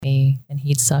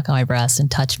he'd suck on my breast and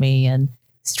touch me and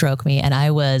stroke me. And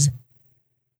I was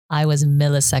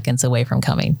milliseconds away from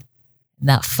coming. And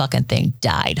that fucking thing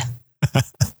died.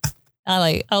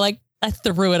 I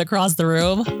threw it across the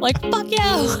room. Like, fuck you.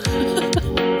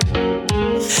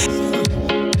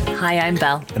 Hi, I'm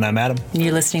Belle. And I'm Adam. And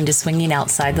you're listening to Swinging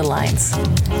Outside the Lines.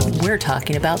 We're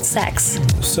talking about sex.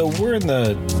 So we're in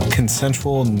the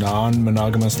consensual,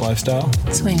 non-monogamous lifestyle.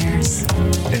 Swingers.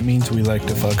 It means we like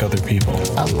to fuck other people.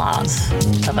 A lot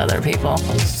of other people.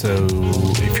 So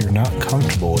if you're not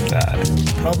comfortable with that,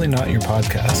 probably not your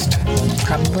podcast.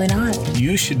 Probably not.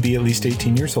 You should be at least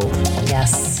 18 years old.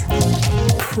 Yes.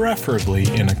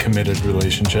 Preferably in a committed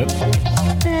relationship.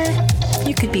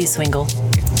 You could be a swingle.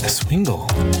 A swingle?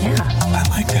 Yeah. I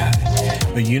like that.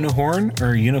 A unihorn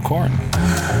or a unicorn?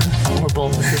 We're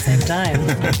both at the same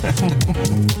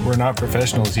time. We're not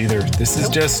professionals either. This is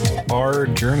just our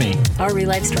journey. Our real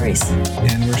life stories.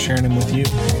 And we're sharing them with you.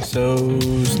 So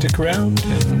stick around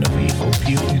and we hope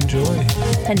you enjoy.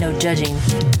 And no judging.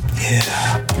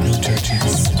 Yeah, no judging.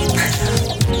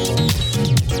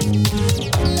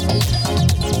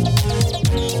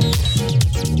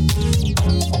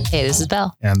 Hey, this is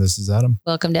Belle. And this is Adam.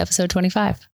 Welcome to episode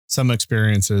 25. Some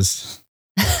experiences,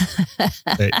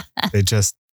 they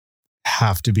just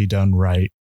have to be done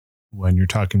right when you're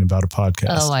talking about a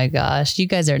podcast. Oh my gosh. You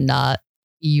guys are not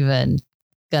even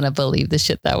going to believe the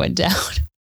shit that went down.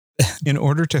 In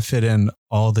order to fit in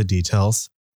all the details,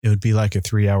 it would be like a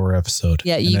 3-hour episode.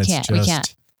 Yeah, you can't. We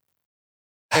can't.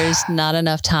 There's not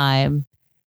enough time.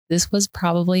 This was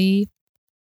probably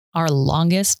our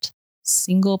longest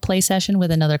single play session with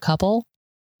another couple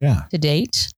to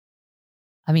date.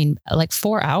 I mean, like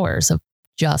 4 hours of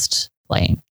just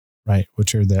playing. Right.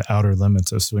 Which are the outer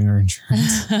limits of swinger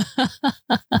insurance.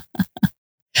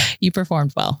 You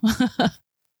performed well.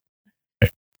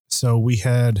 Right. So we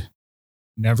had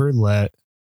never let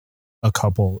a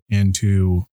couple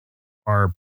into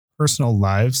our personal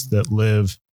lives that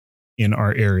live in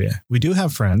our area. We do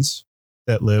have friends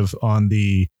that live on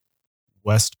the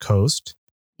West Coast.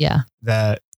 Yeah.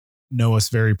 That know us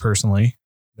very personally,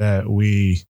 that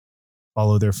we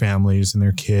follow their families and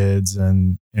their kids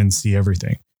and see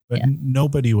everything. But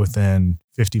nobody within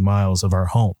 50 miles of our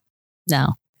home.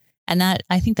 No. And that,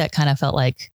 I think that kind of felt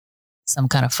like some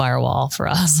kind of firewall for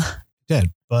us. It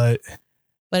did, but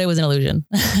it was an illusion.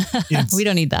 We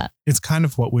don't need that. It's kind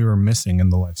of what we were missing in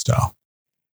the lifestyle.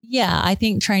 Yeah. I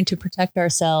think trying to protect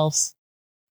ourselves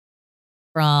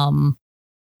from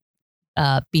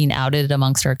being outed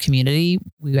amongst our community,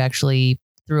 we actually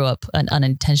threw up an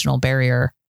unintentional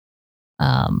barrier,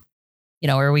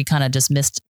 where we kind of just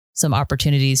missed some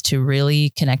opportunities to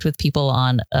really connect with people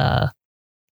on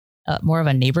more of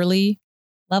a neighborly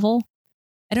level.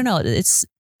 I don't know. It's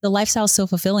the lifestyle is so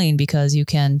fulfilling because you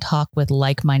can talk with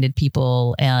like-minded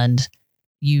people and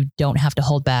you don't have to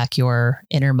hold back your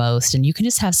innermost, and you can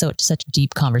just have such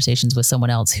deep conversations with someone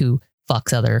else who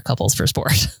fucks other couples for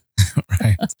sport.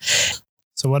 Right.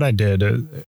 So what I did,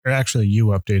 or actually you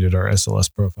updated our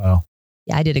SLS profile.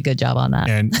 Yeah, I did a good job on that.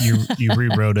 And you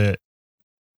rewrote it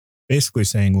basically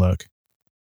saying, look,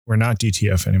 we're not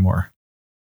DTF anymore.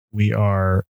 We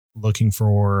are looking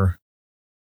for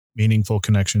meaningful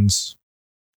connections.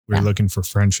 We're looking for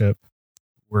friendship.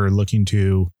 We're looking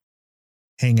to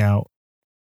hang out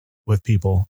with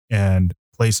people and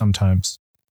play sometimes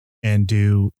and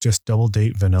do just double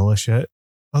date vanilla shit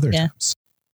other times.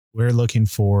 We're looking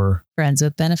for friends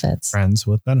with benefits.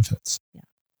 Yeah.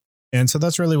 And so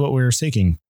that's really what we were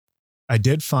seeking. I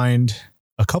did find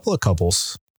a couple of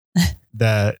couples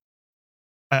that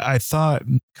I thought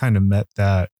kind of met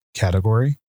that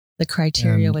category. The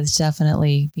criteria was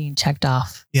definitely being checked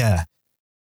off. Yeah.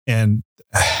 And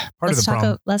let's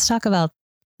talk about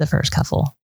the first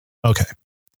couple. Okay.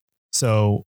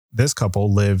 So this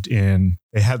couple they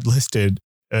had listed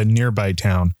a nearby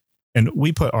town. And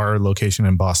we put our location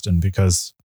in Boston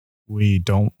because we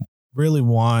don't really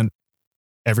want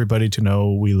everybody to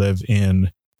know we live in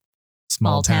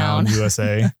small town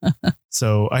USA.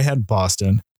 So I had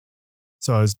Boston.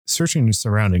 So I was searching the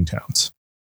surrounding towns.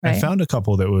 Right. I found a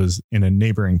couple that was in a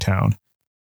neighboring town.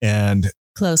 And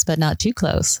close, but not too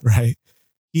close. Right.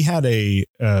 He had a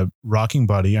rocking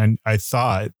buddy. I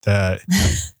thought that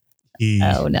he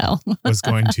was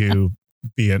going to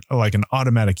be an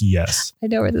automatic yes. I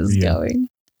know where this is going.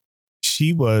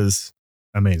 She was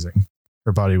amazing.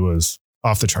 Her body was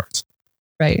off the charts.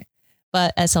 Right.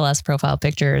 But SLS profile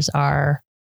pictures are,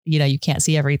 you can't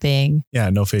see everything.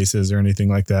 Yeah. No faces or anything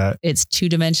like that. It's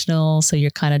 2-dimensional. So you're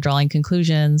kind of drawing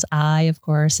conclusions. I, of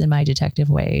course, in my detective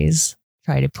ways,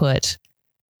 try to put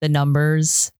the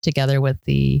numbers together with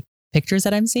the pictures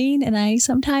that I'm seeing, and I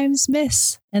sometimes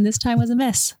miss. And this time was a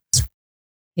miss.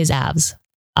 His abs.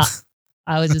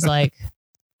 I was just like,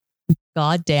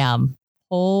 God damn.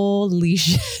 Holy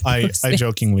shit. I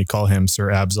jokingly call him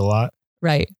Sir Abs a lot.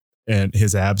 Right. And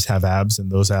his abs have abs,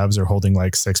 and those abs are holding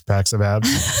like 6 packs of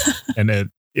abs. And they're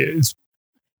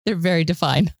very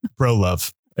defined. Bro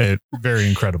love. Very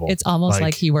incredible. It's almost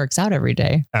like he works out every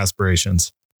day.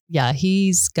 Aspirations. Yeah,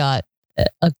 he's got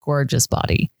a gorgeous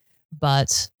body,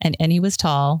 and he was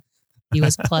tall. He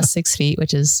was plus 6 feet,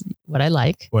 which is what I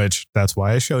like. Which that's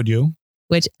why I showed you.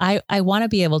 Which I want to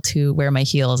be able to wear my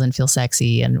heels and feel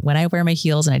sexy. And when I wear my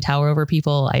heels and I tower over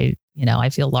people, I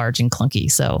feel large and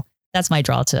clunky. So that's my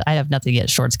draw to, I have nothing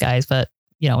against shorts guys, but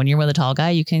when you're with a tall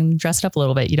guy, you can dress it up a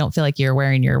little bit. You don't feel like you're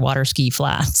wearing your water ski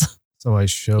flats. So I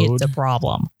showed it's a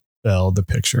problem. Belle the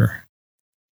picture.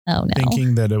 Oh no.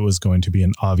 Thinking that it was going to be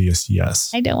an obvious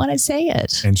yes. I don't want to say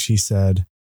it. And she said,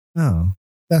 "Oh,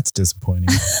 that's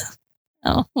disappointing."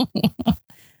 Oh,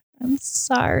 I'm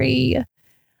sorry.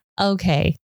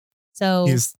 Okay. So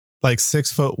he's like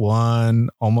 6'1",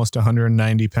 almost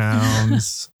 190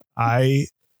 pounds. I'm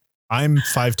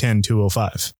 5'10",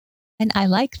 205. And I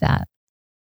like that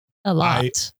a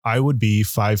lot. I would be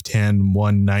 5'10",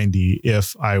 190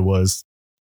 if I was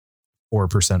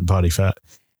 4% body fat.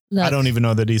 Look, I don't even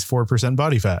know that he's 4%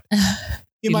 body fat.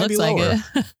 He might be lower.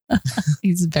 Like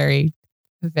he's very,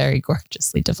 very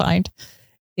gorgeously defined.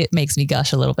 It makes me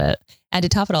gush a little bit. And to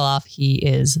top it all off, he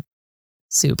is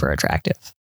super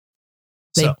attractive.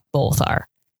 They both are,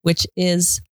 which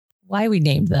is why we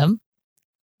named them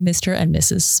Mr. and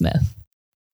Mrs. Smith,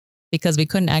 because we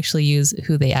couldn't actually use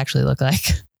who they actually look like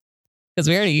because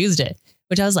we already used it,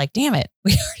 which I was like, damn it.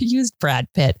 We already used Brad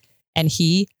Pitt, and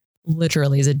he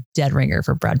literally is a dead ringer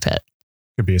for Brad Pitt.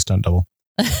 Could be a stunt double.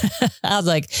 I was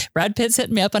like, Brad Pitt's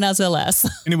hitting me up on SLS.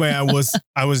 Anyway,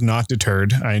 I was not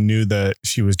deterred. I knew that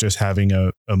she was just having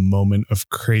a moment of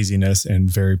craziness and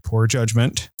very poor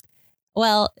judgment.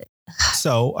 Well,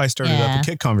 so I started up a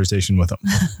kick conversation with him.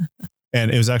 And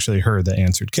it was actually her that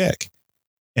answered kick.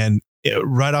 And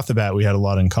right off the bat, we had a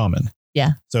lot in common.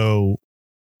 Yeah. So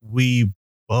we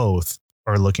both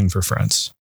are looking for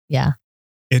friends. Yeah.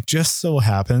 It just so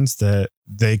happens that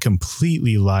they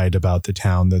completely lied about the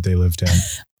town that they lived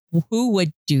in. Who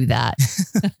would do that?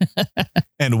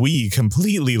 And we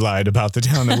completely lied about the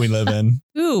town that we live in.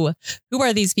 Who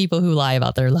are these people who lie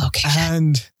about their location?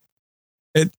 And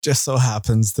it just so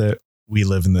happens that we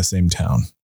live in the same town.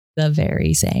 The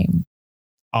very same.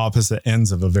 Opposite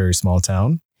ends of a very small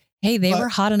town. Hey, they were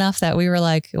hot enough that we were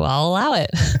like, well, I'll allow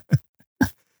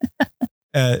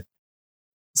it.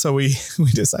 So we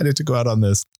decided to go out on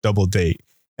this double date.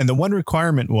 And the one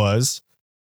requirement was,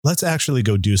 let's actually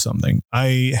go do something.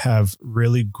 I have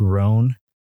really grown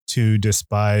to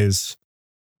despise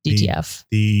DTF.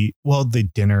 The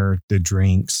dinner, the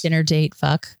drinks. Dinner date,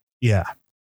 fuck. Yeah.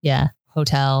 Yeah.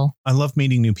 Hotel. I love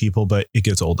meeting new people, but it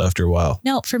gets old after a while.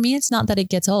 No, for me, it's not that it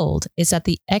gets old. It's that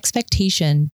the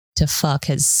expectation to fuck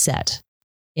has set.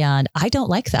 And I don't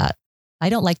like that. I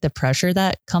don't like the pressure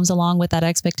that comes along with that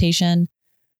expectation.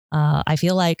 I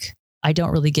feel like I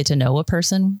don't really get to know a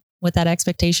person with that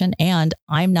expectation, and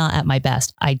I'm not at my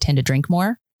best. I tend to drink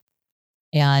more.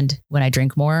 And when I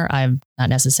drink more, I'm not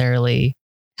necessarily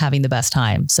having the best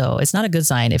time. So it's not a good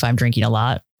sign if I'm drinking a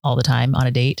lot all the time on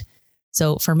a date.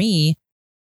 So for me,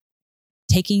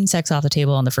 taking sex off the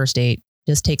table on the first date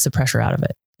just takes the pressure out of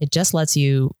it. It just lets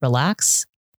you relax,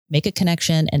 make a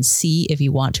connection, and see if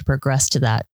you want to progress to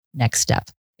that next step.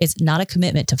 It's not a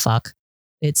commitment to fuck.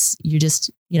 It's you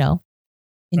just,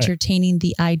 entertaining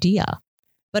the idea.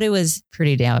 But it was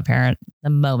pretty damn apparent the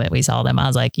moment we saw them. I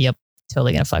was like, yep,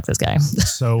 totally going to fuck this guy.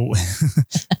 So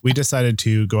we decided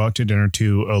to go out to dinner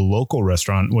to a local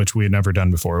restaurant, which we had never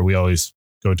done before. We always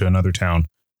go to another town.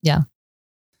 Yeah.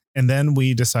 And then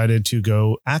we decided to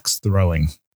go axe throwing.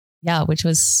 Yeah, which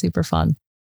was super fun.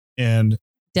 And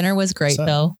dinner was great,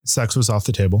 though. Sex was off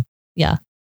the table. Yeah.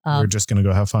 We're just going to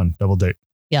go have fun. Double date.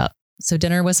 Yeah. So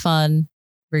dinner was fun.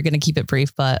 We're going to keep it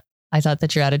brief, but I thought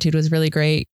that your attitude was really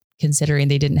great considering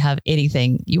they didn't have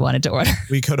anything you wanted to order.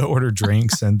 We go to order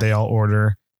drinks and they all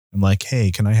order. I'm like,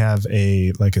 hey, can I have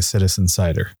a citizen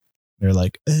cider? They're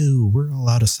like, oh, we're all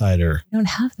out of cider. I don't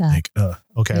have that. Like,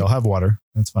 okay, I'll have water.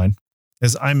 That's fine.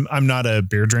 Because I'm not a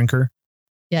beer drinker.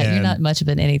 Yeah, you're not much of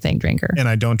an anything drinker. And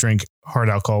I don't drink hard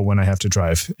alcohol when I have to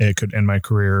drive. It could end my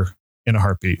career in a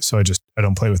heartbeat. So I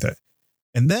don't play with it.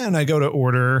 And then I go to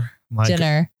order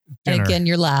dinner. And again,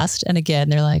 you're last. And again,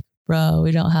 they're like, bro,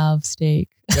 we don't have steak.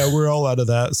 Yeah, we're all out of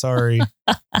that. Sorry.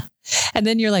 And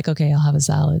then you're like, okay, I'll have a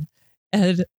salad.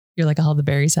 And you're like, I'll have the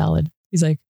berry salad. He's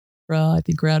like, bro, I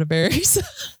think we're out of berries.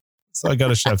 So I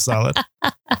got a chef salad.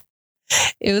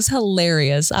 It was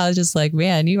hilarious. I was just like,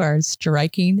 man, you are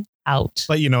striking out.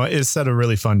 But, it set a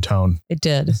really fun tone. It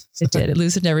did. It did. It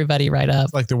loosened everybody right up.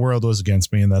 It's like the world was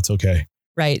against me and that's okay.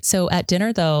 Right. So at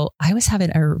dinner, though, I was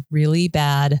having a really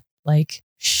bad,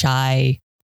 shy.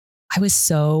 I was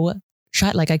so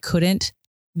shy. I couldn't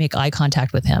make eye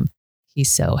contact with him.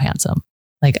 He's so handsome.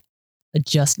 It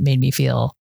just made me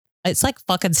feel, it's like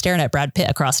fucking staring at Brad Pitt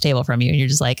across the table from you. And you're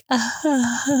just like,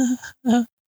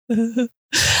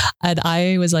 and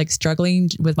I was struggling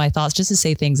with my thoughts just to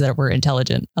say things that were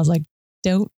intelligent. I was like,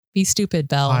 don't be stupid,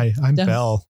 Belle. Hi, I'm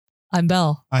Belle. I'm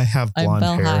Belle. I have blonde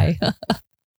I'm Belle hair. High.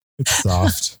 It's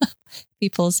soft.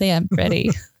 People say I'm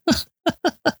pretty.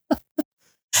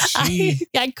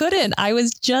 I couldn't. I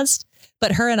was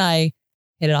but her and I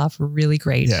hit it off really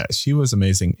great. Yeah, she was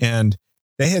amazing. And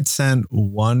they had sent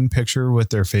one picture with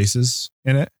their faces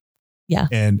in it. Yeah.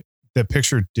 And the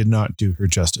picture did not do her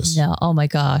justice. No. Oh my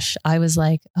gosh. I was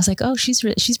like, oh, she's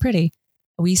pretty.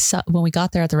 When we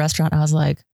got there at the restaurant, I was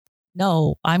like,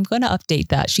 no, I'm going to update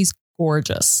that. She's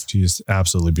gorgeous. She's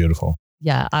absolutely beautiful.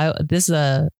 Yeah. This is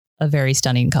a very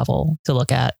stunning couple to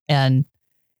look at. And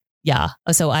yeah.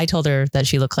 So I told her that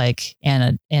she looked like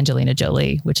Angelina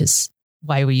Jolie, which is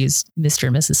why we used Mr.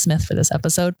 and Mrs. Smith for this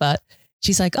episode. But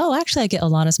she's like, oh, actually I get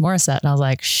Alanis Morissette. And I was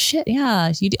like, shit.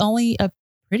 Yeah. You'd only a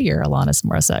prettier Alanis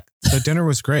Morissette. The dinner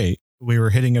was great. We were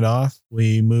hitting it off.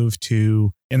 We moved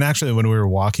and actually when we were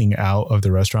walking out of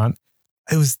the restaurant,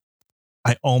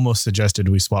 I almost suggested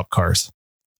we swap cars.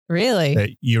 Really?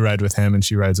 That you ride with him and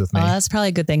she rides with me. Oh, that's probably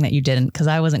a good thing that you didn't, because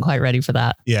I wasn't quite ready for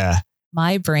that. Yeah.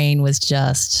 My brain was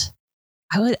just,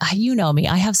 you know me,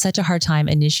 I have such a hard time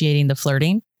initiating the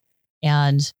flirting.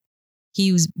 And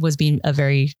he was being a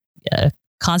very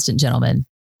constant gentleman,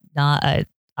 not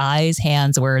eyes,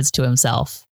 hands, words to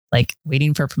himself,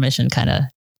 waiting for permission kind of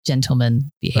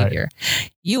gentleman behavior.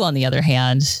 Right. You, on the other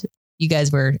hand, you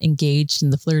guys were engaged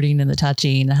in the flirting and the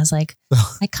touching. And I was like,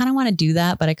 I kind of want to do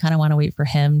that, but I kind of want to wait for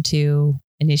him to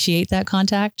initiate that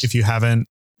contact. If you haven't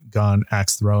gone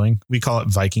axe throwing, we call it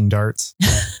Viking darts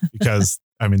because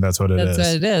that's what it is. That's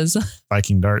what it is.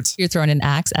 Viking darts. You're throwing an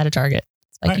axe at a target.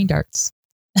 It's Viking darts.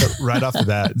 So right off the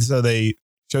bat. So they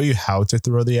show you how to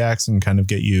throw the axe and kind of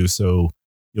get you so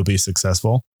you'll be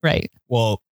successful. Right.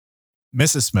 Well,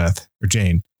 Mrs. Smith or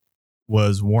Jane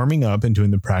was warming up and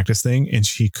doing the practice thing and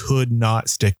she could not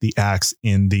stick the axe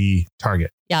in the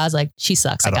target. Yeah. I was like, she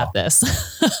sucks. I got this.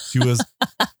 She was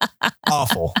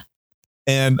awful.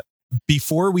 And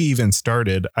before we even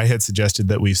started, I had suggested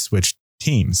that we switch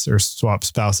teams or swap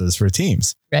spouses for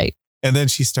teams. Right. And then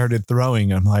she started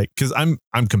throwing. I'm like, because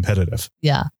I'm competitive.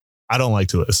 Yeah. I don't like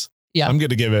to lose. Yeah. I'm going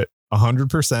to give it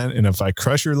 100%. And if I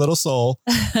crush your little soul,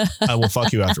 I will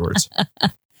fuck you afterwards.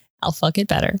 I'll fuck it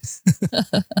better.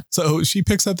 So she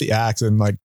picks up the axe and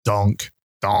donk,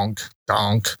 donk,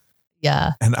 donk.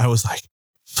 Yeah. And I was like,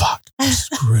 fuck, I'm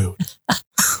screwed.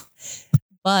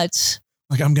 But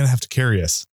I'm going to have to carry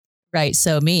us. Right.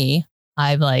 So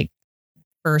I'm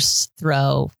first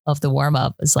throw of the warm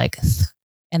up is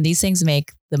and these things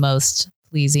make the most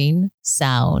pleasing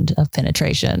sound of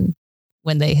penetration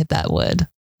when they hit that wood. It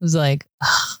was like,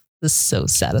 oh, this is so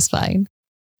satisfying.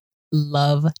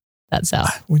 Love that sound.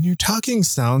 When you're talking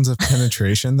sounds of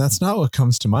penetration, that's not what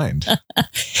comes to mind.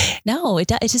 No,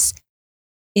 it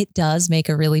does make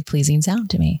a really pleasing sound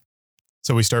to me.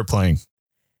 So we start playing.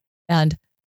 And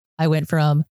I went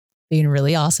from being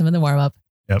really awesome in the warm up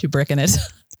to bricking it.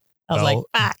 I was like,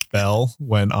 fuck. Belle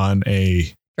went on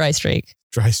a dry streak.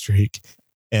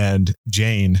 And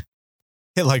Jane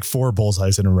hit 4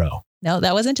 bullseyes in a row. No,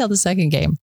 that wasn't until the second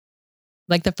game.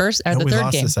 The first or the we third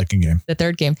lost game. The second game. The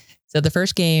third game. So the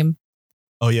first game.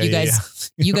 Oh yeah,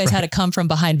 you guys had to come from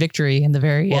behind victory in the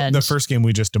very end. The first game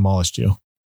we just demolished you.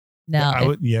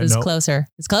 No, it was closer.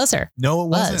 It's closer. No, it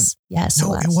wasn't. Yes,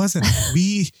 no, it wasn't.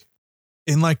 We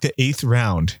in the 8th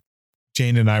round,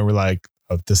 Jane and I were like,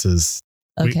 "Oh, this is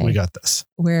okay. We got this."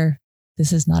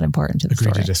 This is not important to the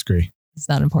story. Agree to disagree. It's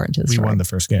not important to the story. We won the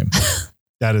first game.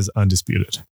 That is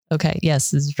undisputed. Okay.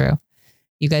 Yes, this is true.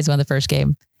 You guys won the first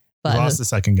game. But we lost the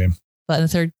second game. But in the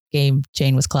third game,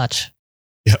 Jane was clutch.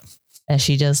 Yep. And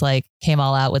she just came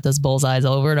all out with those bullseyes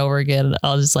over and over again.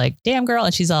 I was just like, damn girl.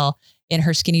 And she's all in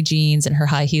her skinny jeans and her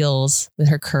high heels with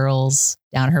her curls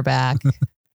down her back.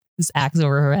 This axe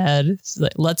over her head. She's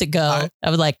like, let's it go. I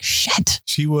was like, shit.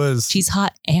 She's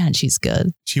hot and she's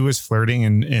good. She was flirting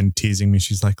and teasing me.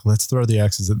 She's like, let's throw the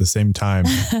axes at the same time.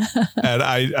 And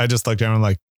I just looked down and I'm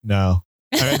like, no.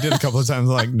 I did a couple of times.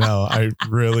 I'm like, no, I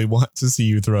really want to see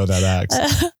you throw that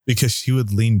axe, because she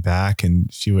would lean back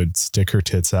and she would stick her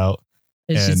tits out.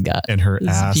 she's got and her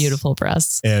ass, beautiful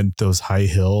breasts, and those high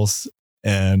heels,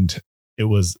 and it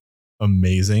was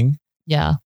amazing.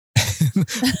 Yeah.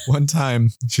 One time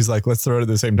she's like, let's throw it at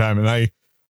the same time. And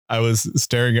I was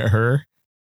staring at her.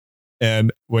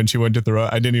 And when she went to throw it,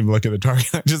 I didn't even look at the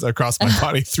target. I just across my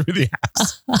body threw the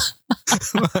axe.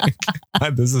 Like,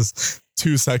 God, this is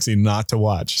too sexy not to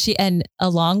watch. And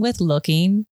along with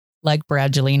looking like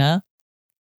Brangelina,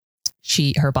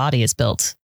 her body is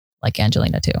built like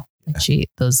Angelina too. Like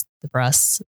the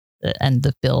breasts and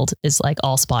the build is like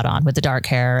all spot on with the dark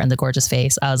hair and the gorgeous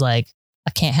face. I was like,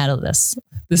 I can't handle this.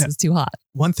 This is too hot.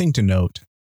 One thing to note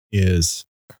is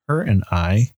her and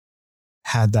I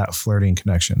had that flirting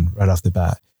connection right off the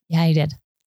bat. Yeah, he did.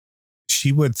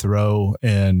 She would throw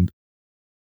and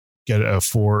get a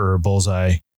 4 or a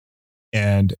bullseye.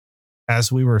 And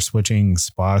as we were switching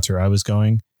spots or I was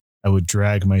going, I would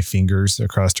drag my fingers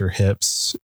across her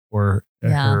hips or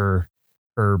her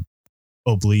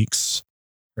obliques,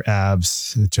 her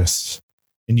abs.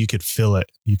 And you could feel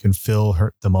it. You can feel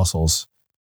the muscles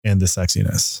and the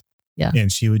sexiness. Yeah.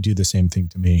 And she would do the same thing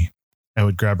to me. I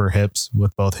would grab her hips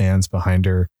with both hands behind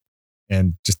her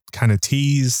and just kind of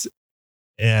tease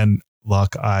and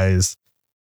lock eyes.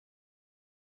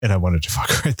 And I wanted to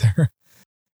fuck right there.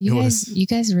 You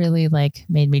guys really like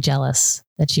made me jealous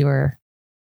that you were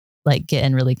like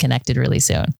getting really connected really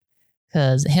soon.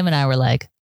 Cause him and I were like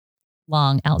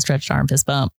long outstretched arm fist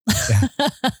bump.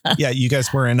 Yeah, you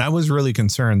guys were. And I was really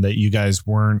concerned that you guys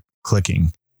weren't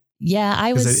clicking. Yeah,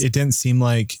 I was. It didn't seem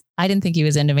like. I didn't think he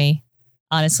was into me.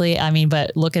 Honestly, I mean,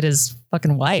 but look at his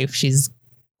fucking wife. She's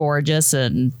gorgeous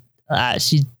and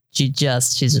she's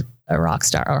a rock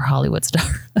star or Hollywood star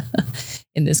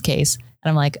in this case. And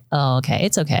I'm like, oh, okay.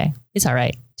 It's okay. It's all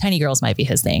right. Tiny girls might be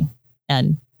his thing.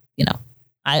 And, you know,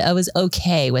 I was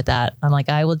okay with that. I'm like,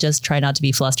 I will just try not to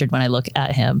be flustered when I look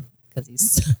at him because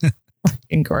he's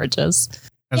fucking gorgeous.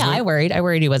 I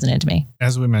worried he wasn't into me.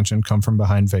 As we mentioned, come from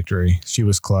behind victory. She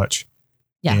was clutch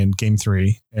in game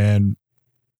 3. And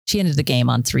she ended the game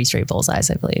on 3 straight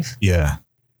bullseyes, I believe. Yeah.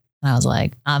 And I was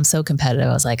like, I'm so competitive.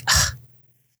 I was like,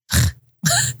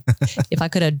 if I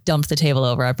could have dumped the table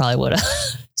over, I probably would have.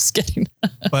 Just kidding.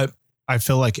 But I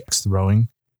feel like throwing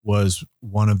was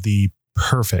one of the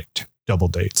perfect double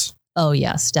dates. Oh,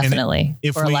 yes, definitely.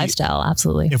 For a lifestyle,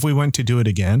 absolutely. If we went to do it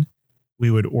again,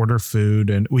 we would order food,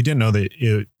 and we didn't know that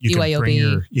you could bring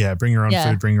your own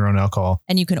food, bring your own alcohol.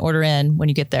 And you can order in when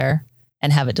you get there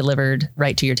and have it delivered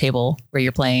right to your table where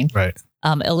you're playing. Right.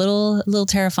 A little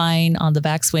terrifying on the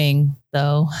backswing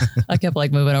though. I kept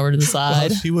like moving over to the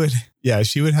side. Well,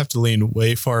 she would have to lean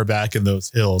way far back in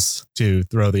those hills to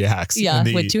throw the axe. Yeah.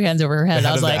 With 2 hands over her head.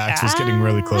 I was like, the axe was getting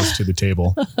really close to the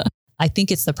table. I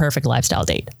think it's the perfect lifestyle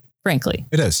date. Frankly,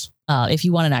 it is. If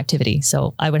you want an activity.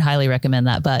 So I would highly recommend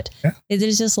that, but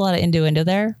there's just a lot of innuendo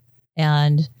there.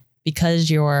 And because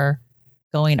you're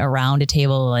going around a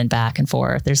table and back and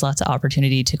forth, there's lots of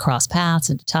opportunity to cross paths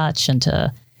and to touch and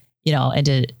to, you know, and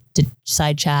to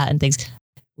side chat and things.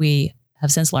 We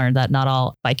have since learned that not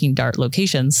all Viking dart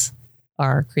locations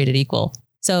are created equal.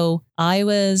 So I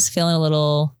was feeling a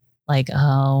little like,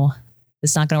 oh,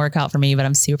 it's not going to work out for me, but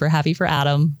I'm super happy for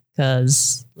Adam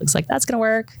because looks like that's going to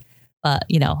work. But,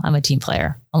 you know, I'm a team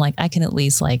player. I'm like, I can at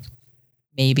least like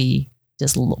maybe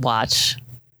just watch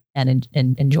and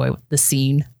enjoy the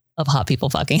scene of hot people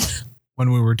fucking.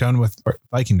 When we were done with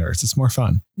Viking darts, it's more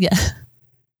fun. Yeah.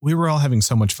 We were all having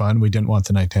so much fun. We didn't want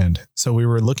the night to end. So we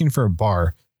were looking for a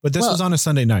bar, but this was on a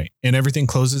Sunday night and everything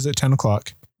closes at 10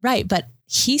 o'clock. Right. But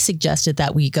he suggested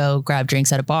that we go grab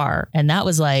drinks at a bar. And that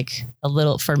was like a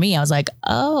little, for me, I was like,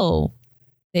 oh,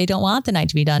 they don't want the night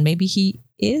to be done. Maybe he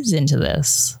is into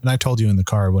this. And I told you in the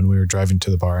car when we were driving to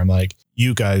the bar, I'm like,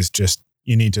 you guys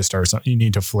you need to start something. You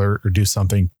need to flirt or do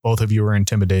something. Both of you were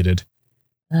intimidated.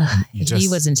 He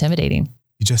was intimidating.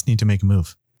 You just need to make a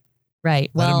move. Right.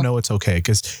 Let him know it's okay.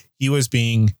 Because he was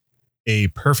being a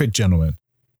perfect gentleman.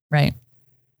 Right.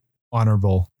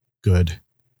 Honorable, good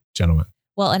gentleman.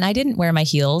 Well, and I didn't wear my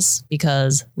heels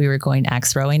because we were going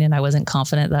axe throwing and I wasn't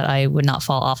confident that I would not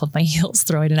fall off of my heels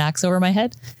throwing an axe over my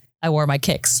head. I wore my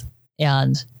kicks.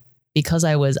 And because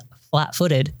I was flat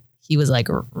footed, he was like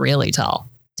really tall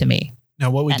to me.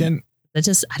 Now, what we didn't. That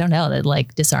just, I don't know, that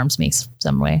like disarms me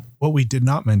some way. What we did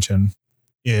not mention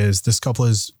is this couple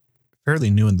is fairly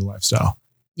new in the lifestyle.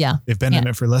 Yeah. They've been in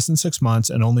it for less than 6 months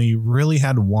and only really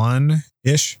had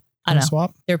one-ish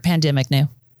swap. They're pandemic new.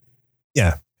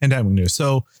 Yeah. Pandemic new.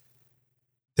 So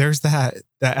there's that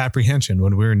apprehension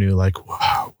when we were new, like,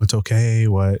 wow, what's okay?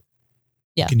 What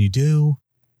can you do?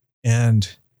 And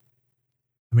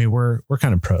I mean, we're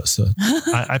kind of pros. So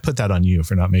I put that on you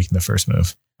for not making the first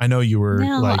move. I know you were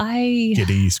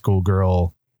giddy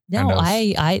schoolgirl. No,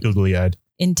 I googly eyed.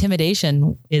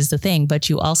 Intimidation is the thing, but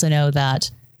you also know that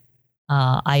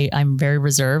I'm very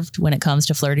reserved when it comes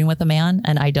to flirting with a man,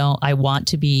 and I want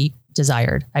to be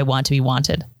desired. I want to be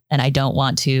wanted, and I don't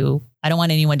want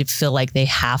anyone to feel like they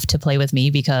have to play with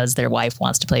me because their wife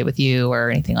wants to play with you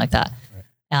or anything like that. Right.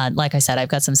 And like I said, I've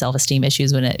got some self-esteem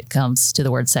issues when it comes to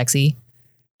the word sexy,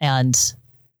 and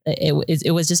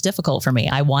it was just difficult for me.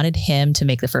 I wanted him to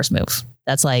make the first move.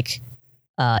 That's like,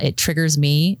 it triggers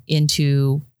me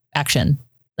into action.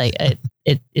 Like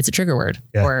it's a trigger word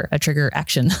or a trigger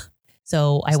action.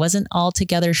 So I wasn't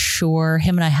altogether sure.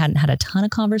 Him and I hadn't had a ton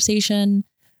of conversation.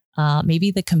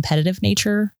 Maybe the competitive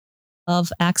nature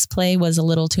of axe play was a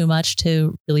little too much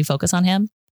to really focus on him.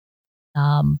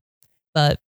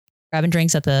 But grabbing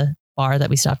drinks at the bar that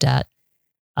we stopped at,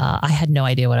 I had no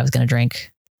idea what I was going to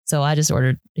drink. So I just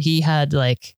ordered, he had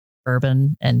like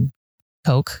bourbon and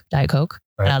Coke, Diet Coke.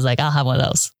 Right. And I was like, I'll have one of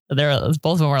those.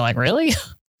 Both of them were like, really?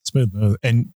 Smooth move.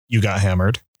 And you got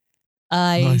hammered.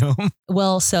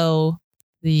 So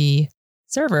the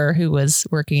server who was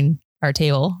working our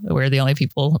table, we're the only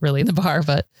people really in the bar,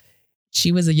 but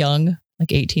she was a young, like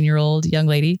 18-year-old young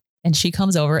lady. And she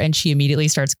comes over and she immediately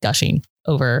starts gushing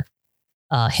over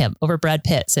him, over Brad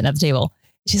Pitt sitting at the table.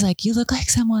 She's like, you look like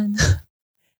someone.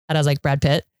 And I was like, Brad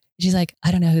Pitt? She's like,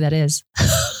 I don't know who that is.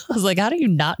 I was like, how do you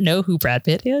not know who Brad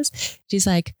Pitt is? She's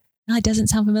like, no, it doesn't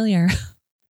sound familiar.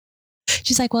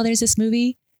 She's like, well, there's this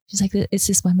movie. She's like, it's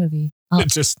this one movie.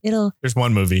 There's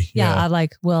one movie. Yeah. I'm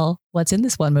like, well, what's in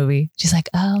this one movie? She's like,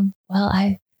 well,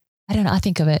 I don't know. I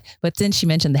think of it. But then she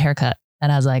mentioned the haircut.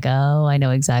 And I was like, oh, I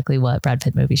know exactly what Brad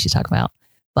Pitt movie she's talking about.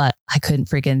 But I couldn't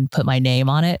freaking put the name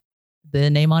on it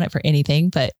for anything.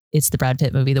 But it's the Brad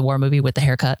Pitt movie, the war movie with the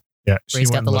haircut. Yeah, she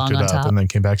went and looked it up and then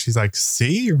came back. She's like,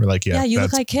 see? And we're like, yeah, you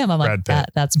look like him. I'm like,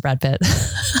 that's Brad Pitt.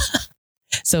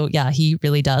 So yeah, he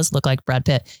really does look like Brad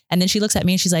Pitt. And then she looks at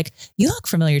me and she's like, you look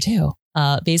familiar too.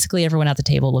 Basically everyone at the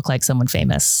table looked like someone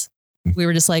famous. We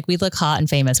were just like, we look hot and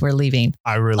famous. We're leaving.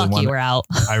 We're out.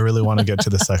 I really want to get to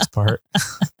the sex part.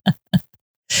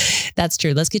 That's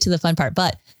true. Let's get to the fun part.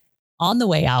 But on the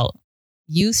way out,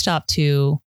 you stopped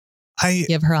to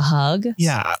give her a hug.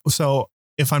 Yeah. So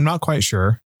if I'm not quite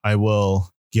sure, I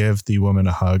will give the woman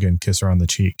a hug and kiss her on the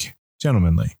cheek.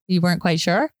 Gentlemanly. You weren't quite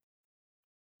sure?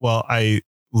 Well, I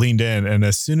leaned in, and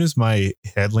as soon as my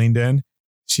head leaned in,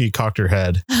 she cocked her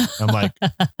head. I'm like,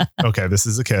 okay, this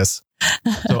is a kiss.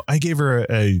 So I gave her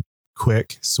a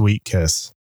quick, sweet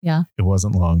kiss. Yeah. It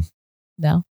wasn't long.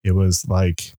 No. It was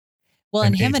like, well,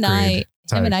 and him and I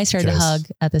started to hug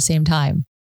at the same time.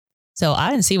 So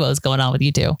I didn't see what was going on with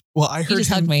you two. Well, I heard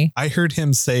hugged me. I heard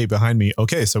him say behind me,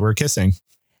 okay, so we're kissing.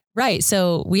 Right.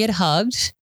 So we had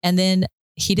hugged, and then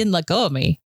he didn't let go of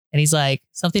me. And he's like,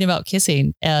 something about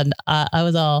kissing. And I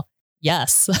was all,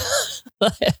 yes.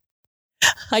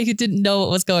 I didn't know what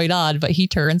was going on, but he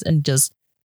turns and just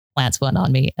plants one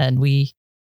on me. And we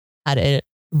had a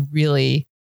really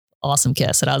awesome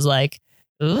kiss. And I was like,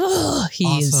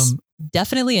 he's awesome.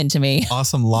 Definitely into me.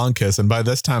 Awesome long kiss. And by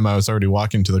this time I was already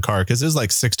walking to the car because it was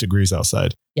like 6 degrees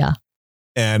outside. Yeah.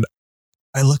 And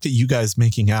I looked at you guys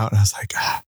making out and I was like,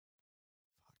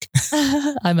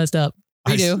 I messed up.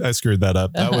 I screwed that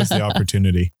up. That was the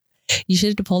opportunity. You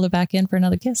should have pulled it back in for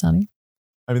another kiss, honey.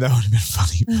 I mean, that would have been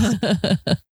funny.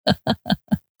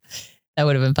 That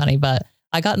would have been funny. But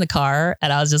I got in the car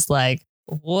and I was just like,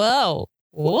 whoa.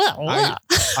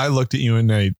 I looked at you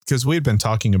and because we had been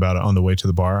talking about it on the way to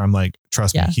the bar. I'm like,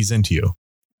 trust me, he's into you.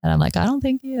 And I'm like, I don't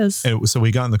think he is. And so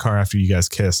we got in the car after you guys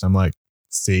kissed. I'm like,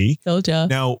 see? Told ya.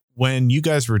 Now, when you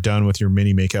guys were done with your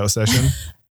mini makeout session.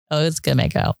 Oh, it's good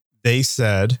makeout. They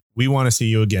said, we want to see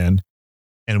you again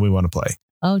and we want to play.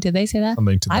 Oh, did they say that?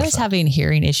 I was having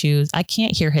hearing issues. I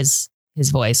can't hear his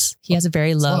voice. He has a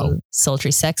very low,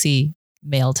 sultry, sexy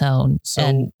male tone. So,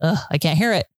 and I can't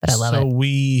hear it, but I love it. So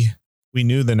we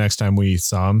knew the next time we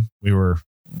saw him, we were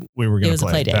going to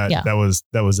play.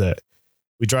 That was it.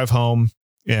 We drive home,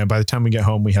 and by the time we get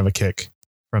home, we have a kick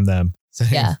from them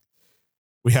saying,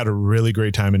 we had a really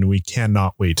great time and we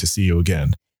cannot wait to see you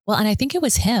again. Well, and I think it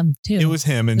was him too. It was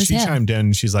him. And she chimed in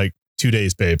and she's like, 2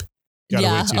 days, babe. Gotta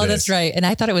wait 2 days. That's right. And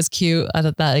I thought it was cute. I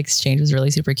thought that exchange was really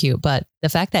super cute. But the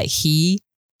fact that he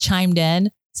chimed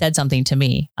in said something to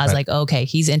me. I was like, okay,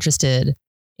 he's interested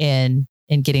in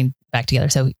getting back together.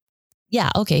 So yeah,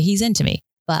 okay, he's into me.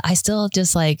 But I still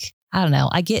just like, I don't know.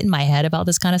 I get in my head about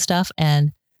this kind of stuff.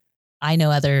 And I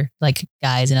know other like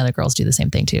guys and other girls do the same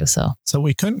thing too. So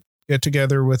we couldn't get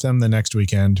together with them the next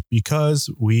weekend because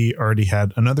we already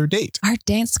had another date. Our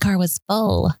dance car was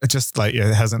full. It just like,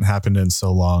 it hasn't happened in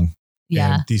so long.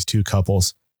 Yeah. And these two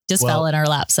couples. just fell in our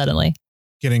lap suddenly.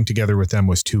 Getting together with them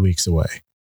was 2 weeks away.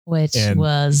 Which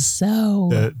was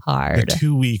so hard. The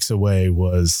 2 weeks away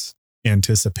was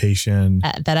anticipation.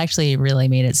 That actually really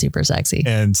made it super sexy.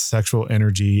 And sexual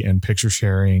energy and picture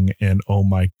sharing. And oh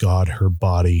my God, her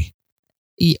body.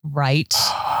 Right.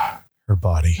 Her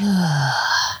body.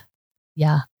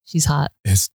 Yeah, she's hot.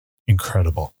 It's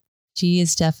incredible. She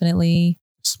is definitely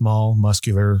small,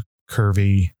 muscular,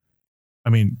 curvy. I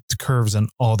mean, the curves in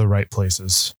all the right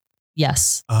places.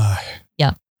 Yes.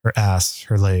 Yeah. Her ass,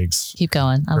 her legs. Keep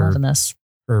going. I'm loving this.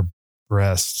 Her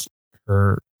breasts,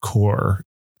 her core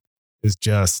is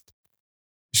just,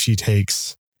 she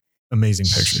takes amazing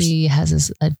pictures. She has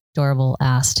this adorable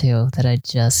ass too that it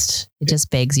just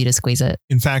begs you to squeeze it.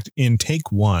 In fact, in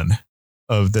take 1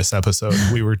 of this episode,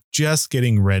 we were just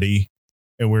getting ready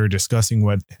and we were discussing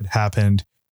what had happened.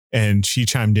 And she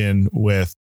chimed in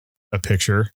with a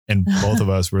picture and both of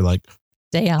us were like,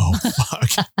 damn. Oh,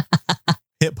 fuck.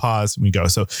 Hit pause and we go.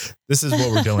 So this is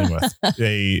what we're dealing with.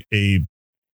 A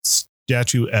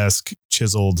statuesque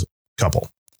chiseled couple.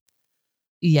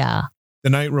 Yeah. The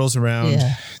night rolls around.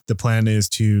 Yeah. The plan is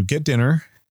to get dinner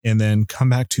and then come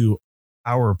back to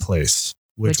our place,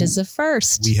 which is the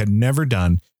first we had never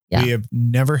done. Yeah. We have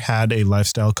never had a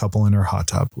lifestyle couple in our hot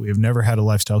tub. We have never had a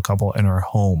lifestyle couple in our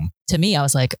home. To me, I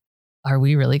was like, are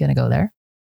we really going to go there?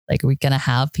 Like, are we going to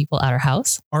have people at our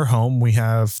house? Our home, we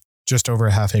have just over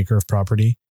a half acre of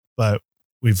property, but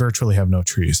we virtually have no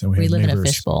trees. And we have live in a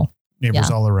fishbowl.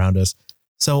 Neighbors all around us.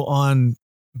 So on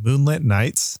moonlit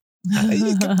nights,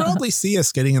 you can probably see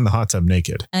us getting in the hot tub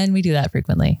naked. And we do that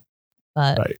frequently,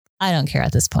 but I don't care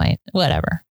at this point.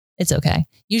 Whatever. It's okay.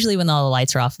 Usually when all the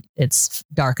lights are off, it's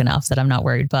dark enough that I'm not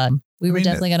worried, but we were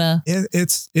definitely going to.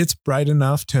 It's bright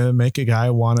enough to make a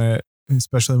guy want to,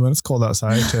 especially when it's cold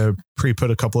outside, to pre-put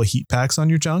a couple of heat packs on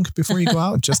your junk before you go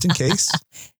out, just in case.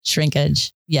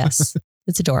 Shrinkage. Yes.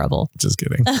 It's adorable. Just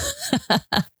kidding.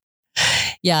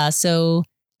 Yeah. So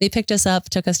they picked us up,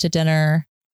 took us to dinner,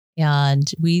 and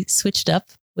we switched up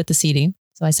with the seating.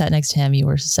 So I sat next to him. You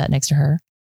were sat next to her.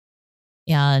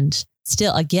 And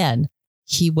still, again,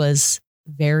 he was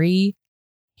very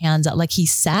hands-on. Like he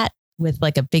sat with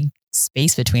like a big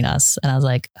space between us. And I was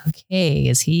like, okay,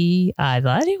 I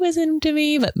thought he was into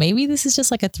me, but maybe this is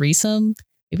just like a threesome.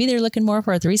 Maybe they're looking more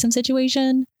for a threesome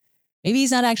situation. Maybe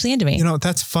he's not actually into me. You know,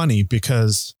 that's funny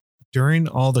because during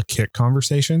all the kick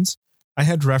conversations, I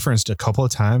had referenced a couple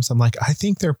of times. I'm like, I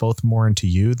think they're both more into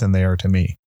you than they are to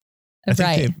me. I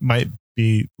think they might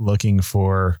be looking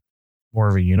for more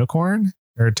of a unicorn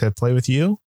or to play with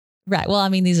you. Right. Well, I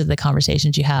mean, these are the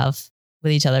conversations you have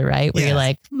with each other, right? Where you're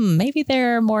like, maybe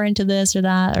they're more into this or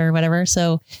that or whatever.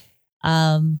 So,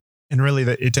 and really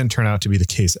it didn't turn out to be the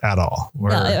case at all.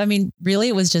 No, I mean, really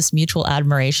it was just mutual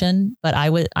admiration, but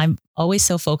I'm always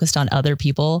so focused on other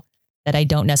people that I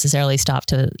don't necessarily stop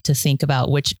to think about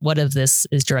what of this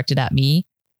is directed at me.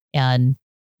 And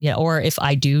or if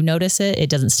I do notice it,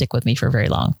 it doesn't stick with me for very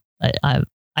long.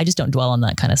 I just don't dwell on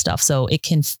that kind of stuff. So it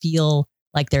can feel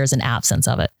like there's an absence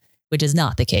of it, which is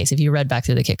not the case. If you read back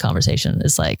through the kick conversation,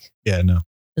 it's like,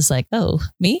 it's like, oh,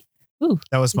 me? Ooh,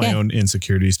 that was my own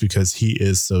insecurities because he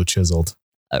is so chiseled.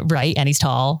 Right. And he's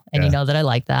tall and you know that I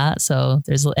like that. So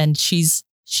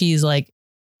she's like,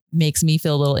 makes me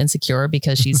feel a little insecure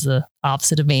because she's the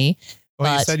opposite of me.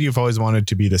 Well, you said you've always wanted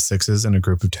to be the 6s in a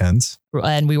group of 10s.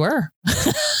 And we were.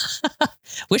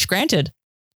 Wish granted.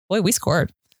 Boy, we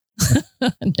scored.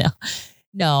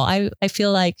 No, I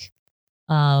feel like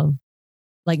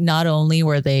not only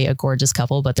were they a gorgeous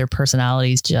couple, but their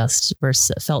personalities just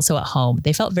felt so at home.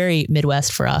 They felt very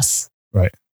Midwest for us.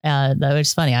 Right. That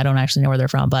was funny. I don't actually know where they're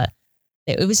from, but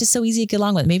it was just so easy to get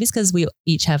along with. Maybe it's because we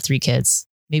each have 3 kids.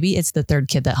 Maybe it's the third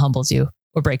kid that humbles you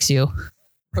or breaks you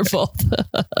or both.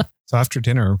 So after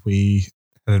dinner, we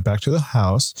headed back to the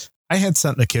house. I had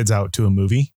sent the kids out to a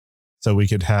movie so we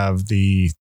could have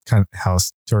the kind of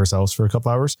house to ourselves for a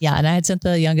couple hours. Yeah. And I had sent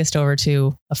the youngest over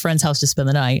to a friend's house to spend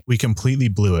the night. We completely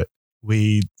blew it.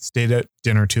 We stayed at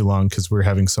dinner too long because we were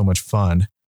having so much fun.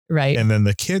 Right. And then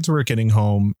the kids were getting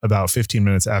home about 15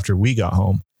 minutes after we got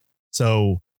home.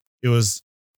 So it was,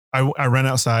 I ran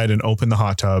outside and opened the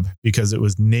hot tub because it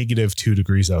was -2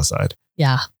 degrees outside.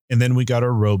 Yeah. And then we got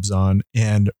our robes on.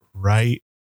 And right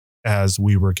as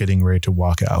we were getting ready to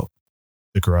walk out,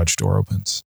 the garage door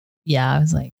opens. Yeah. I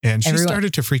was like, and she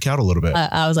started to freak out a little bit.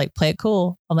 I was like, play it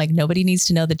cool. I'm like, nobody needs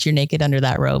to know that you're naked under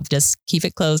that robe. Just keep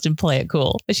it closed and play it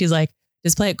cool. But she's like,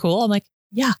 just play it cool. I'm like,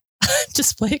 yeah,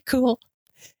 just play it cool.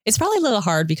 It's probably a little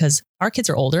hard because our kids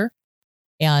are older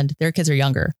and their kids are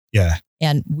younger. Yeah.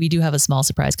 And we do have a small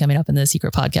surprise coming up in the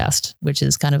secret podcast, which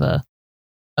is kind of a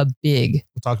big.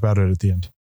 We'll talk about it at the end.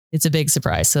 It's a big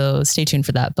surprise. So stay tuned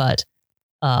for that. But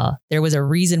there was a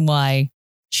reason why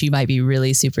she might be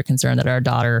really super concerned that our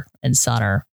daughter and son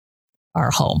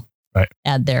are home. Right.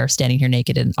 And they're standing here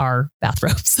naked in our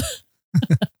bathrobes.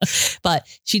 But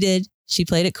she did. She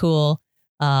played it cool.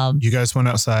 You guys went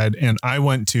outside and I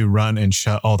went to run and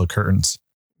shut all the curtains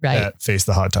that face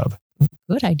the hot tub.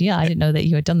 Good idea. I didn't know that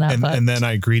you had done that. And then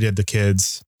I greeted the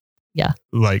kids. Yeah.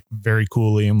 Like very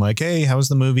coolly. I'm like, hey, how was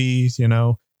the movie? You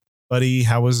know, buddy,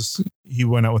 he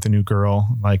went out with a new girl.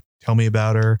 I'm like, tell me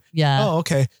about her. Yeah. Oh,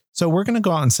 okay. So we're going to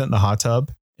go out and sit in the hot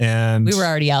tub. And we were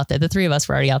already out there. The three of us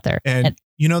were already out there. And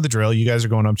you know the drill. You guys are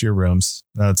going up to your rooms.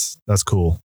 That's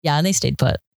cool. Yeah. And they stayed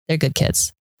put. They're good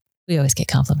kids. We always get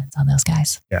compliments on those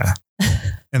guys. Yeah.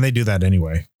 And they do that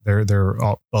anyway. They're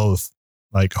all both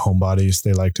like homebodies.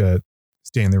 They like to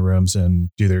stay in their rooms and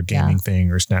do their gaming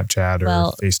thing or Snapchat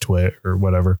or Face Twit or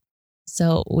whatever.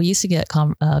 So we used to get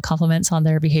compliments on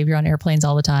their behavior on airplanes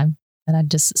all the time. And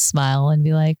I'd just smile and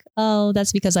be like, oh,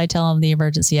 that's because I tell them the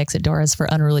emergency exit door is for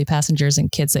unruly passengers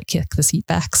and kids that kick the seat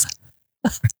backs.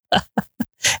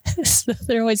 So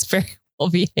they're always very well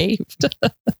behaved.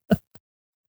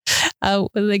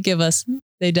 They give us,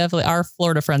 they definitely, our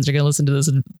Florida friends are going to listen to this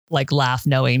and like laugh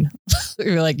knowing.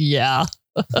 We're like, yeah,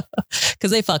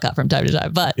 because they fuck up from time to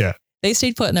time. But they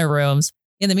stayed put in their rooms.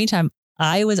 In the meantime,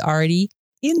 I was already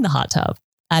in the hot tub.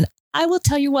 And I will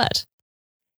tell you what,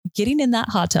 getting in that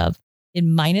hot tub in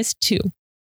 -2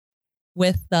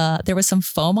 with there was some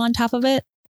foam on top of it.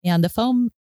 And the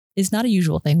foam is not a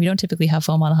usual thing. We don't typically have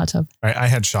foam on a hot tub. I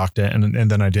had shocked it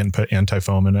and then I didn't put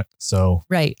anti-foam in it. So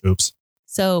oops.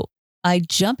 So I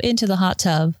jump into the hot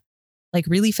tub like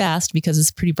really fast because it's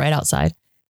pretty bright outside.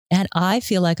 And I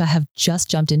feel like I have just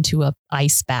jumped into a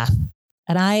ice bath.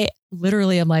 And I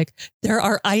literally am like, there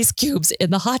are ice cubes in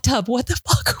the hot tub. What the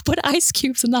fuck? Who put ice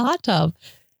cubes in the hot tub?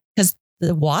 Because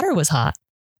the water was hot,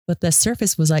 but the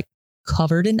surface was like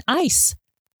covered in ice.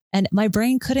 And my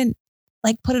brain couldn't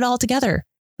like put it all together.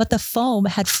 But the foam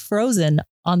had frozen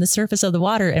on the surface of the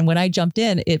water. And when I jumped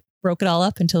in, it broke it all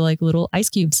up into like little ice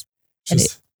cubes. And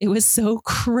it was so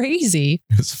crazy.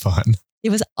 It was fun. It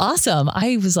was awesome.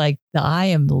 I was like, I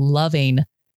am loving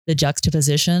the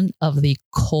juxtaposition of the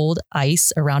cold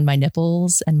ice around my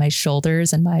nipples and my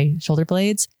shoulders and my shoulder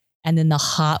blades. And then the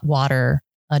hot water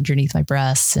underneath my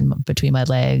breasts and between my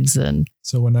legs. And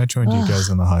so when I joined you guys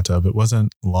in the hot tub, it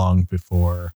wasn't long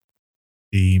before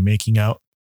the making out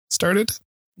started.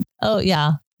 Oh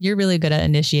yeah. You're really good at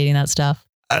initiating that stuff.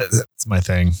 That's my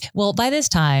thing. Well, by this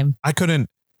time I could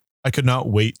not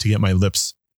wait to get my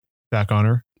lips back on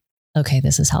her. Okay.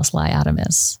 This is how sly Adam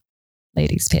is.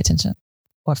 Ladies, pay attention.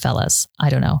 Or fellas. I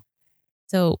don't know.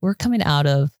 So we're coming out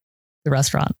of the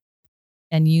restaurant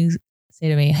and you say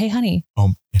to me, hey honey,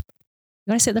 you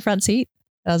want to sit in the front seat?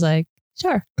 I was like,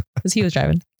 sure. Because he was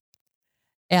driving.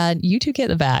 And you two get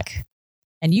in the back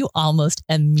and you almost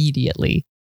immediately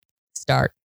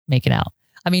start making out.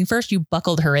 I mean, first you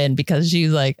buckled her in because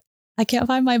she's like, I can't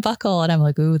find my buckle. And I'm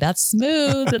like, ooh, that's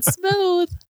smooth. That's smooth.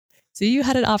 So you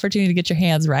had an opportunity to get your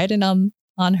hands right in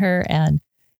on her and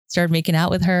started making out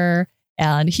with her.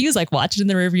 And he was like watching in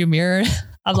the rearview mirror.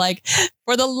 I'm like,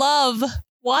 for the love,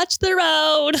 watch the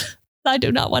road. I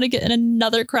do not want to get in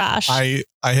another crash. I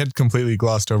had completely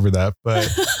glossed over that, but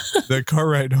the car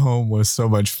ride home was so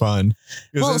much fun.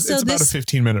 It's about a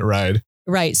 15-minute ride.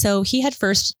 Right. So he had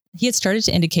started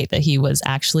to indicate that he was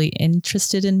actually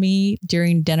interested in me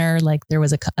during dinner. Like there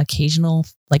was occasional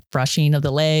like brushing of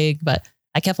the leg, but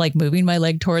I kept like moving my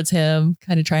leg towards him,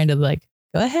 kind of trying to like,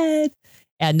 go ahead,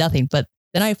 and nothing. But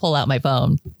then I pull out my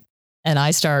phone and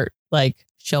I start like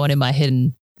showing him my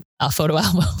hidden photo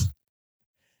album.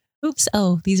 Oops.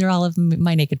 Oh, these are all of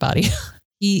my naked body.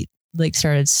 He like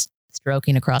started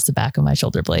stroking across the back of my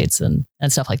shoulder blades and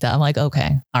stuff like that. I'm like,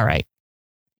 okay, all right.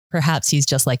 Perhaps he's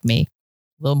just like me,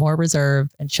 a little more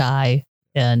reserved and shy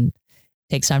and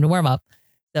takes time to warm up.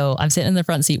 So I'm sitting in the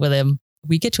front seat with him.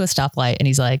 We get to a stoplight and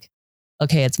he's like,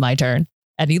 okay, it's my turn.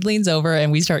 And he leans over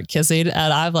and we start kissing.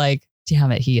 And I'm like,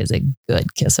 damn it, he is a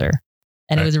good kisser.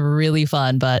 And It was really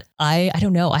fun. But I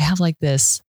don't know. I have like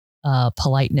this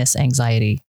politeness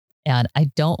anxiety. And I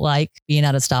don't like being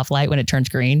at a stoplight when it turns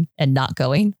green and not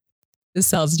going. This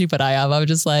sounds stupid. I'm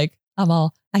just like,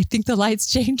 I think the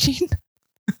light's changing.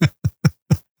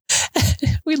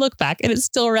 We look back and it's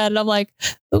still red. And I'm like,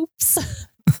 oops.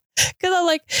 Because I'm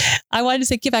like, I wanted to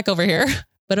say, get back over here.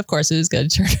 But of course, it was going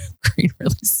to turn green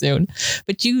really soon.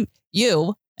 But you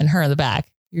and her in the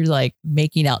back, you're like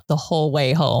making out the whole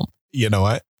way home. You know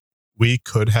what? We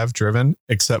could have driven,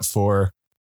 except for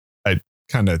I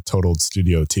kind of totaled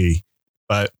Studio T.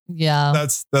 But yeah,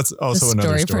 that's also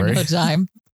another story for another time.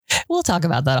 We'll talk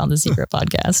about that on the secret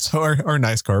podcast. So our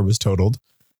nice car was totaled.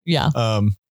 Yeah.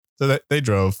 So that they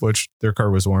drove, which their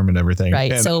car was warm and everything.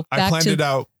 Right. And So I planned it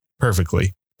out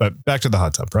perfectly, but back to the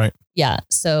hot tub, right? Yeah.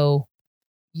 So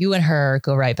you and her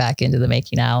go right back into the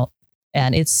making out,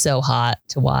 and it's so hot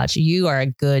to watch. You are a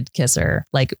good kisser.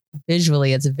 Like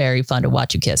visually, it's very fun to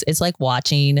watch you kiss. It's like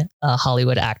watching a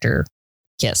Hollywood actor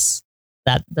kiss.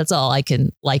 That's all I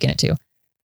can liken it to.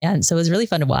 And so it was really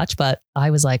fun to watch, but I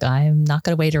was like, I'm not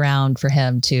going to wait around for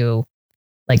him to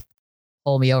like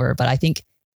pull me over. But I think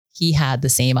he had the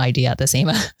same idea at the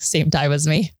same time as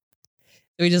me.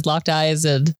 We just locked eyes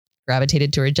and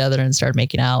gravitated to each other and started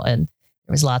making out. And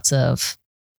there was lots of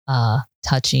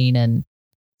touching and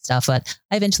stuff. But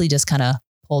I eventually just kind of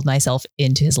pulled myself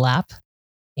into his lap,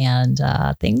 and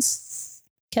things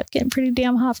kept getting pretty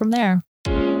damn hot from there.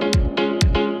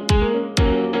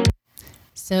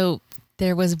 So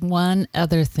there was one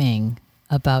other thing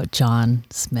about John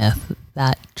Smith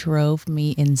that drove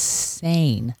me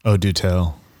insane. Oh, do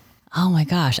tell. Oh my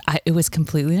gosh. It was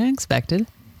completely unexpected.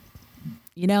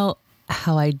 You know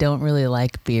how I don't really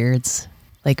like beards,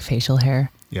 like facial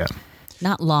hair? Yeah.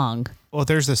 Not long. Well,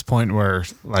 there's this point where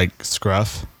like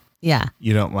scruff. Yeah.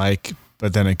 You don't like,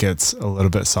 but then it gets a little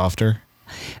bit softer.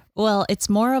 Well, it's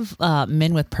more of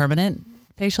men with permanent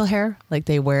facial hair, like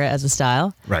they wear it as a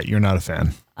style. Right. You're not a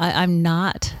fan. I'm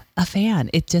not a fan.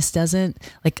 It just doesn't,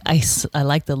 like, I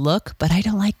like the look, but I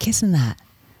don't like kissing that.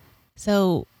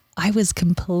 So I was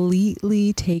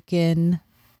completely taken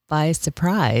by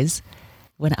surprise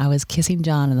when I was kissing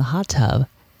John in the hot tub,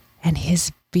 and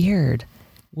his beard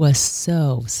was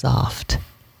so soft.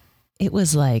 It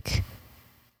was like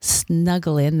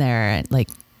snuggle in there and like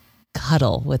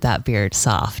cuddle with that beard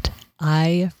soft.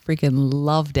 I freaking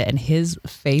loved it. And his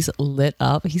face lit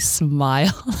up. He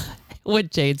smiled.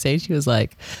 What Jade said, she was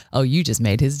like, oh, you just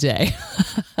made his day.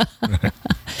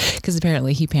 Because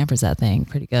apparently he pampers that thing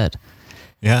pretty good.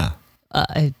 Yeah.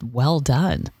 Well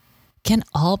done. Can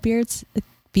all beards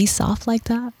be soft like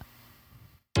that?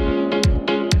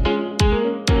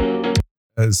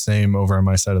 Same over on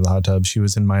my side of the hot tub. She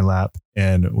was in my lap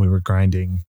and we were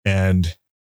grinding, and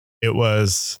it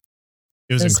was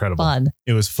incredible. Fun.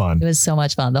 It was fun. It was so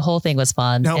much fun. The whole thing was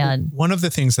fun. Now, and one of the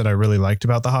things that I really liked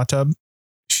about the hot tub,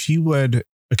 she would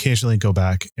occasionally go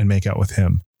back and make out with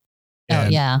him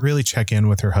and really check in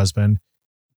with her husband.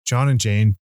 John and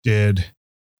Jane did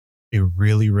a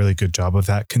really, really good job of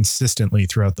that consistently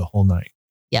throughout the whole night.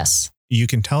 Yes. You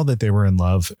can tell that they were in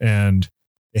love and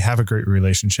they have a great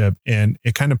relationship, and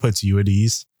it kind of puts you at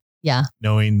ease. Yeah.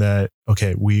 Knowing that,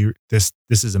 okay, this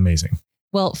is amazing.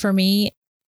 Well, for me,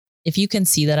 if you can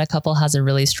see that a couple has a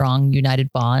really strong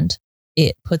united bond,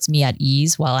 it puts me at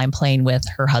ease while I'm playing with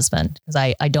her husband, because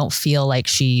I don't feel like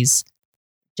she's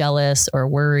jealous or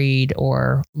worried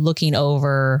or looking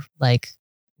over, like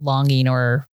longing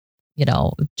or,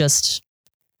 just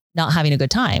not having a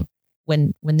good time.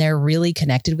 When they're really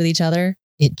connected with each other,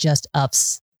 it just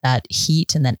ups that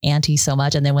heat and that ante so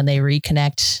much. And then when they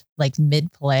reconnect like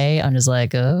mid play, I'm just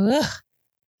like, ugh,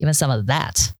 give us some of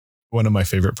that. One of my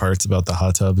favorite parts about the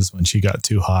hot tub is when she got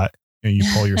too hot and you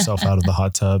pull yourself out of the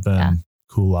hot tub and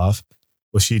cool off.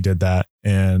 Well, she did that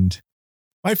and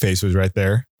my face was right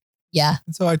there. Yeah.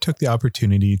 And so I took the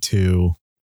opportunity to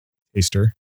taste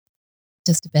her.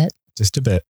 Just a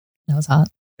bit. That was hot.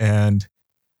 And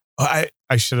I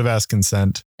should have asked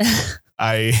consent.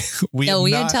 We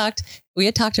had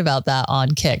talked about that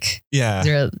on Kick. Yeah.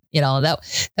 That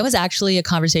was actually a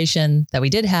conversation that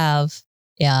we did have,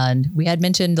 and we had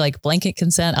mentioned like blanket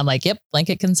consent. I'm like, yep,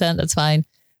 blanket consent. That's fine.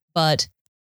 But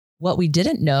what we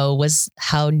didn't know was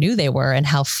how new they were and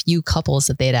how few couples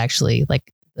that they'd actually,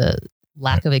 like the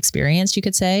lack of experience, you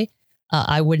could say.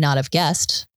 I would not have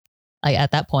guessed.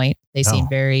 At that point, they seemed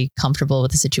very comfortable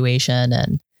with the situation.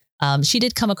 And she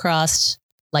did come across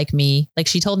like me. Like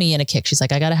she told me in a Kick, she's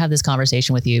like, I got to have this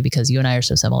conversation with you because you and I are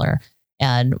so similar.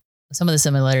 And some of the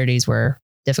similarities were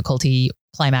difficulty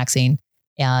climaxing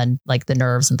and like the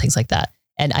nerves and things like that.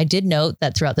 And I did note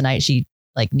that throughout the night, she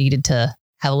like needed to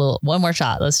have one more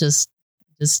shot. Let's just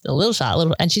a little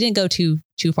shot, and she didn't go too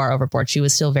far overboard. She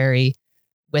was still very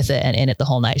with it and in it the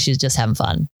whole night. She was just having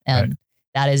fun. And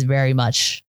that is very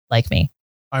much like me.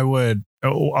 I'll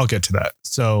get to that.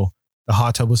 So the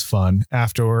hot tub was fun.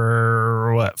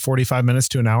 After 45 minutes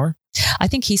to an hour? I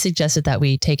think he suggested that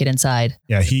we take it inside.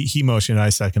 Yeah, he motioned, I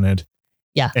seconded.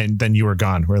 Yeah. And then you were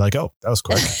gone. We're like, oh, that was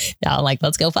quick. Yeah, I'm like,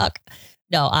 let's go fuck.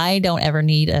 No, I don't ever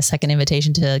need a second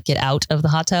invitation to get out of the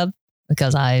hot tub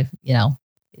because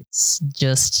it's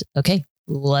just, okay,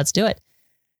 let's do it.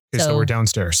 Okay, so we're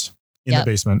downstairs in the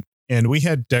basement, and we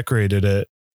had decorated it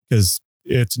because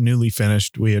it's newly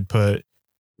finished. We had put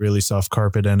really soft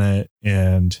carpet in it.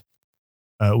 And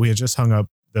we had just hung up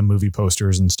the movie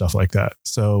posters and stuff like that.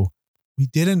 So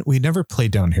we never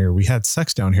played down here. We had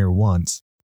sex down here once.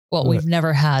 Well, we've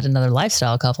never had another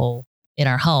lifestyle couple in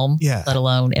our home, let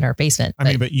alone in our basement. I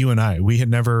mean, but you and we had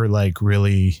never like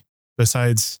really,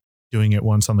 besides doing it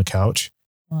once on the couch,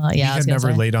 we had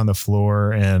never laid on the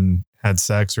floor and had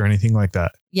sex or anything like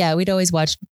that. Yeah, we'd always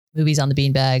watch movies on the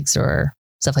beanbags or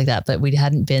stuff like that, but we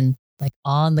hadn't been like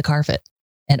on the carpet.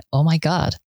 And oh my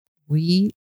God,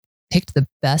 we picked the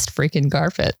best freaking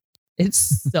carpet.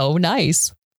 It's so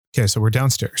nice. Okay, so we're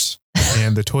downstairs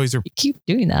and the toys are... You keep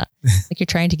doing that. Like you're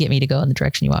trying to get me to go in the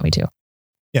direction you want me to.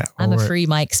 Yeah. I'm a free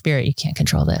Mike spirit. You can't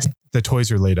control this. The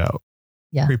toys are laid out.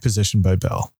 Yeah. Pre-positioned by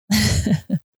Belle.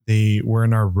 They were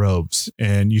in our robes,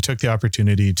 and you took the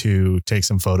opportunity to take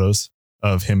some photos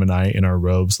of him and I in our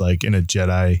robes, like in a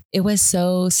Jedi. It was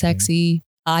so sexy.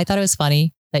 I thought it was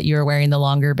funny that you were wearing the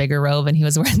longer, bigger robe and he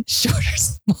was wearing the shorter,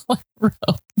 smaller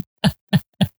robe.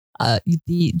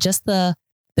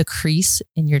 The crease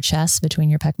in your chest between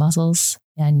your pec muscles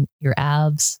and your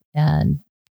abs and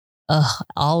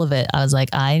all of it. I was like,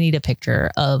 I need a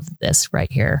picture of this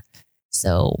right here.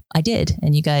 So I did.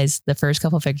 And you guys, the first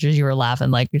couple of pictures, you were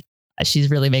laughing like, she's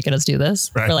really making us do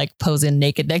this. Right. We're like posing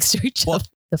naked next to each other.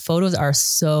 The photos are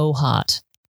so hot.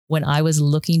 When I was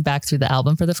looking back through the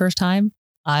album for the first time,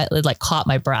 it like caught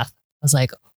my breath. I was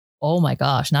like, oh my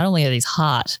gosh, not only are these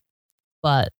hot,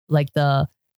 but like the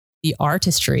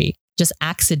artistry just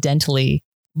accidentally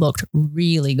looked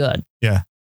really good. Yeah.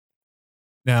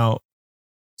 Now,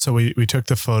 so we took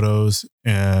the photos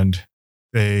and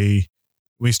we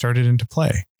started into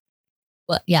play.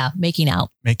 Well, yeah, making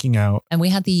out. And we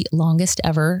had the longest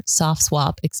ever soft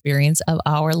swap experience of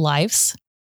our lives.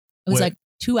 It was like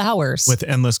 2 hours. With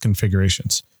endless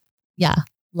configurations. Yeah.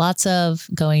 Lots of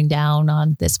going down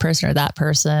on this person or that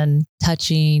person,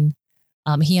 touching.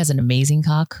 He has an amazing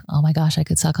cock. Oh my gosh, I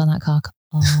could suck on that cock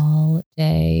all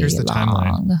day. Here's the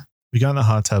timeline. We got in the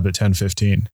hot tub at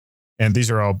 10:15, and these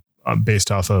are all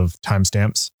based off of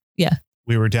timestamps. Yeah.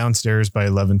 We were downstairs by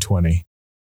 11:20.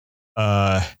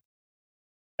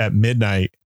 At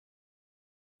midnight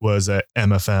was at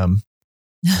MFM.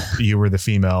 You were the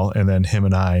female, and then him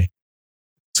and I.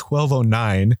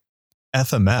 12:09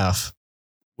 FMF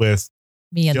with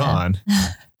me and John.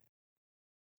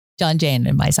 John, Jane,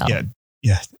 and myself.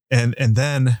 Yeah. And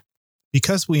then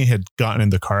because we had gotten in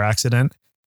the car accident,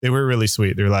 they were really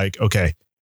sweet. They're like, okay,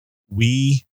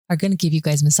 we are going to give you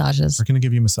guys massages. We're going to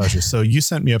give you massages. So you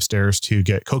sent me upstairs to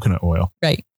get coconut oil.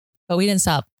 Right. But we didn't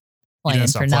stop playing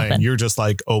for nothing. You're just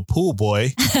like, oh, pool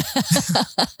boy.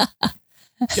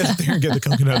 Get up there and get the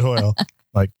coconut oil.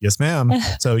 Like, yes, ma'am.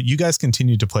 So you guys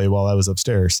continued to play while I was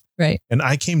upstairs. Right. And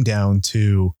I came down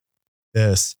to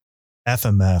this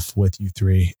FMF with you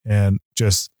three and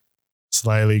just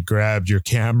slyly grabbed your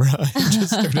camera and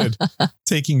just started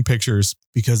taking pictures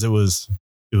because it was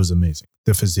amazing.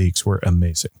 The physiques were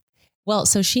amazing. Well,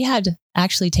 so she had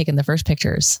actually taken the first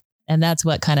pictures, and that's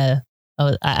what kind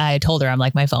of, I told her, I'm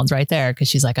like, my phone's right there. Cause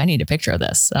she's like, I need a picture of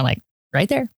this. I'm like, right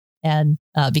there. And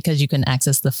because you can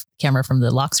access the camera from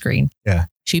the lock screen. Yeah.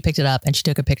 She picked it up and she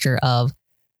took a picture of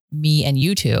me and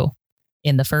you two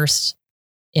in the first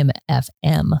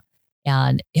MFM.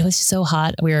 And it was so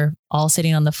hot. We were all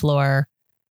sitting on the floor.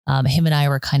 Him and I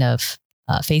were kind of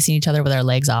facing each other with our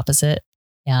legs opposite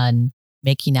and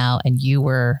making out. And you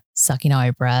were sucking on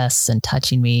my breasts and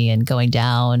touching me and going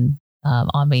down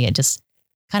on me and just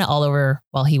kind of all over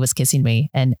while he was kissing me.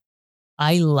 And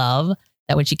I love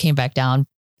that when she came back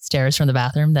downstairs from the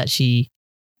bathroom that she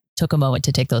took a moment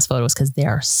to take those photos because they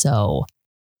are so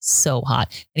hot.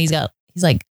 And he's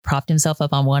like propped himself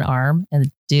up on one arm, and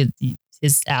dude,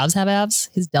 his abs have abs.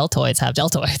 His deltoids have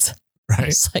deltoids. Right.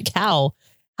 It's like, how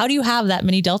do you have that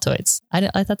many deltoids?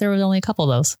 I thought there was only a couple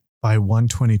of those. By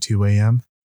 1:22 a.m.,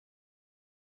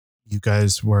 you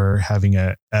guys were having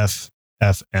a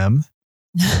FFM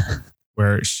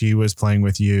where she was playing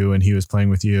with you and he was playing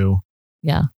with you.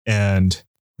 Yeah. And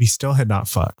we still had not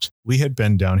fucked. We had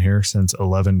been down here since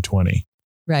 11:20.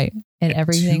 Right. And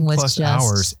everything was just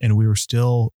hours, and we were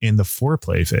still in the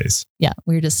foreplay phase. Yeah.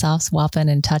 We were just soft swapping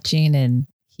and touching, and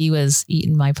he was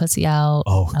eating my pussy out.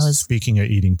 Oh, speaking of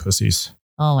eating pussies.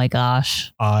 Oh my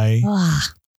gosh. I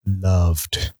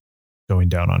loved going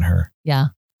down on her. Yeah.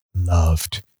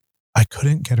 Loved. I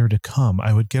couldn't get her to come.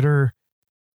 I would get her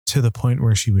to the point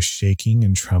where she was shaking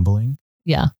and trembling.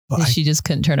 Yeah. But she just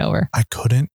couldn't turn over. I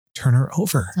couldn't turn her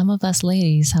over. Some of us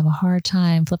ladies have a hard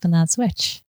time flipping that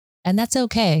switch. And that's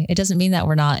okay. It doesn't mean that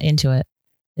we're not into it.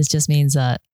 It just means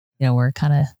that, we're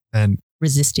kind of. And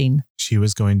resisting. She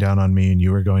was going down on me and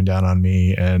you were going down on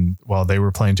me. And while they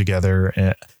were playing together,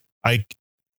 and I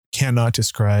cannot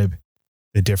describe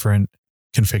the different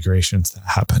configurations that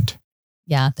happened.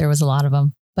 Yeah, there was a lot of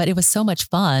them, but it was so much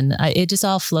fun. It just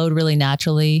all flowed really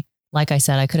naturally. Like I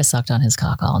said, I could have sucked on his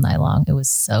cock all night long. It was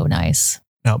so nice.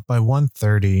 Now, by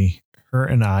 1:30, her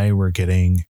and I were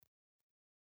getting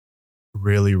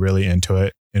really, really into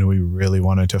it. And we really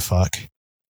wanted to fuck.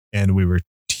 And we were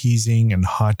teasing and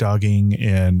hot dogging.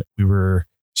 And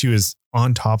she was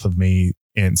on top of me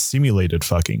and simulated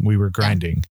fucking. We were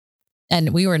grinding. And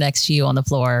we were next to you on the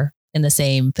floor in the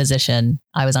same position.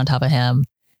 I was on top of him.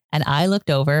 And I looked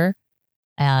over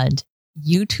and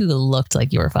you two looked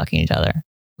like you were fucking each other.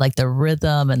 Like the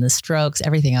rhythm and the strokes,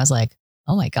 everything. I was like,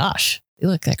 oh my gosh, they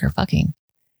look like they're fucking.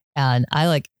 And I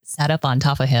like sat up on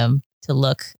top of him to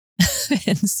look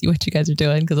and see what you guys are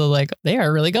doing. Cause I was like, they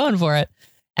are really going for it.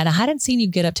 And I hadn't seen you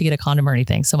get up to get a condom or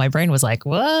anything. So my brain was like,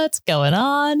 what's going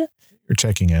on? You're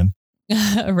checking in.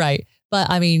 Right. But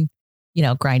I mean,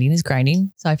 grinding is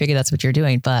grinding. So I figured that's what you're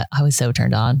doing. But I was so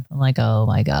turned on. I'm like, oh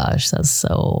my gosh, that's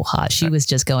so hot. She was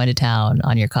just going to town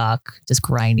on your cock, just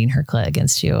grinding her clit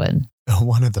against you. And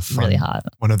one of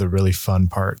the really fun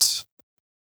parts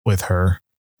with her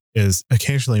is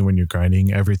occasionally when you're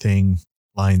grinding, everything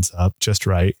lines up just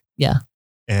right. Yeah.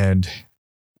 And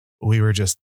we were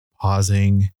just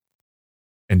pausing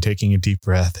and taking a deep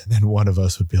breath. And then one of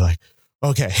us would be like,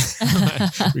 okay,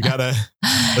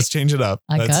 let's change it up.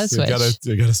 We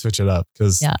gotta switch it up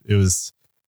because it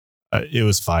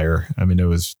was fire. I mean, it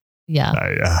was,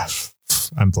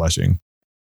 I'm blushing.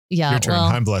 Yeah. Your turn.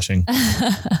 I'm blushing.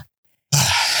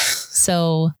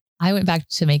 So I went back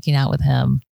to making out with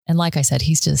him. And like I said,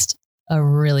 he's just a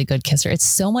really good kisser. It's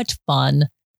so much fun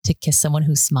to kiss someone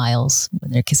who smiles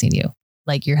when they're kissing you.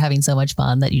 Like you're having so much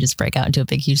fun that you just break out into a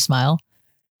big, huge smile.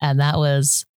 And that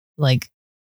was like,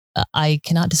 I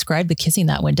cannot describe the kissing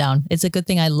that went down. It's a good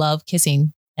thing I love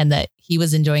kissing and that he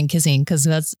was enjoying kissing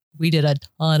because we did a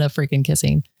ton of freaking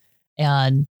kissing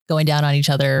and going down on each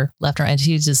other left and right. And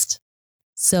she was just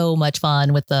so much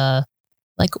fun with the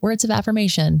like words of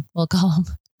affirmation. We'll call him.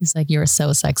 He's like, you're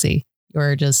so sexy.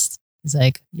 He's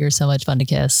like, you're so much fun to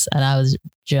kiss. And I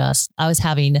was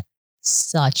having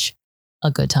such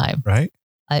a good time. Right.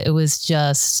 It was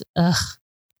just,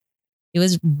 it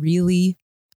was really,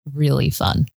 really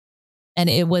fun. And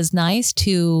it was nice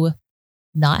to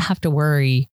not have to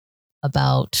worry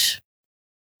about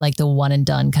like the one and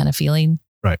done kind of feeling.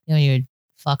 Right. You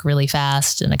fuck really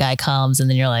fast and a guy comes and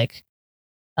then you're like,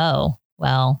 oh,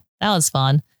 well, that was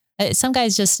fun. Some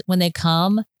guys just, when they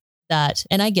come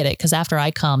and I get it. Cause after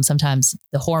I come, sometimes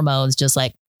the hormones just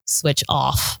like switch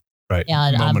off. Right.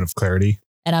 And moment of clarity.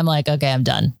 And I'm like, okay, I'm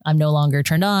done. I'm no longer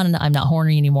turned on. I'm not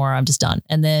horny anymore. I'm just done.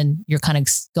 And then you're kind of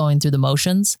going through the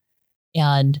motions.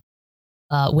 And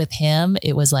with him,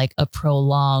 it was like a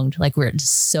prolonged, like we're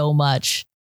just so much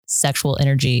sexual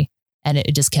energy and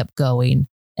it just kept going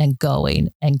and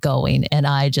going and going. And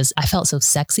I felt so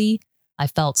sexy. I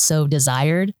felt so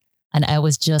desired. And it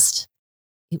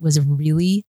was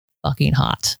really fucking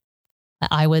hot.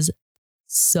 I was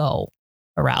so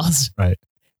aroused. Right.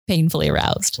 Painfully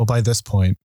aroused. Well, by this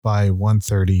point, by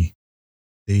 1:30,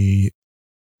 the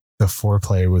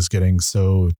foreplay was getting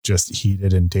so just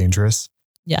heated and dangerous.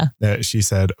 Yeah. That she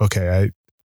said, okay,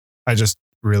 I just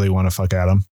really want to fuck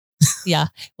Adam. Yeah.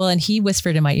 Well, and he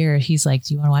whispered in my ear, he's like,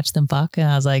 do you want to watch them fuck? And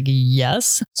I was like,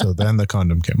 yes. So then the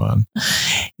condom came on.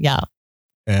 Yeah.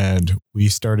 And we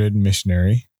started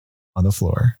missionary on the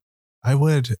floor. I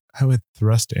would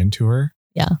thrust into her.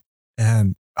 Yeah.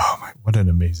 And oh my, what an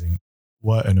amazing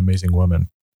woman.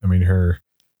 I mean,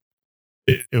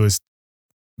 it was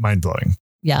mind blowing.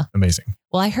 Yeah. Amazing.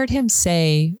 Well, I heard him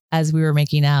say as we were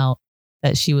making out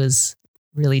that she was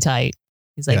really tight.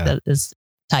 He's like, that is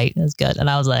tight. That's good. And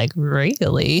I was like, really?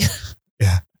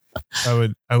 Yeah.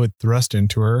 I would thrust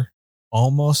into her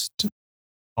almost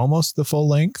the full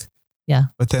length. Yeah.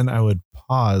 But then I would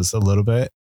pause a little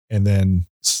bit and then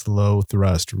slow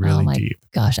thrust really deep.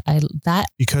 Gosh, that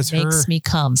makes me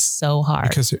come so hard.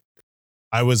 Because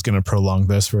I was going to prolong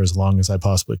this for as long as I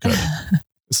possibly could.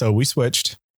 So we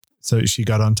switched. So she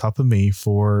got on top of me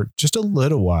for just a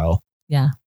little while. Yeah.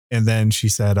 And then she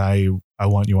said, I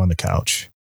want you on the couch.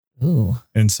 Ooh.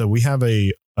 And so we have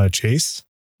a chase.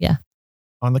 Yeah.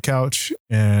 On the couch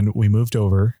and we moved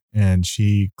over and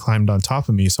she climbed on top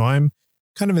of me. So I'm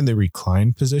kind of in the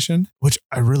reclined position, which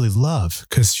I really love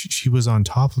because she was on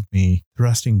top of me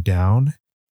thrusting down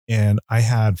and I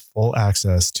had full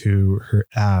access to her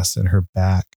ass and her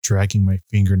back, dragging my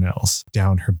fingernails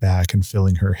down her back and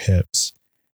filling her hips.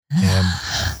 And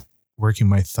working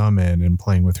my thumb in and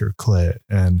playing with her clit.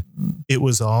 And it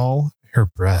was all her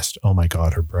breast. Oh my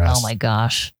God, her breast. Oh my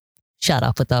gosh. Shut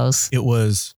up with those. It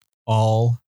was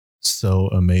all so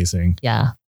amazing.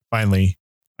 Yeah. Finally,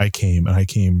 I came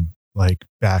like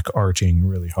back arching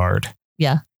really hard.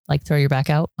 Yeah. Like throw your back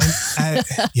out.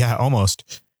 Yeah,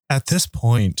 almost. At this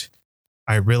point,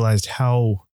 I realized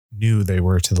how new they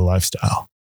were to the lifestyle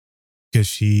because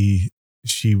she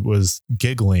was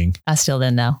giggling. I still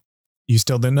didn't know. You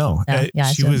still didn't know?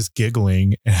 Yeah, she was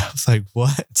giggling and I was like,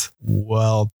 what?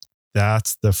 Well,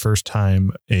 that's the first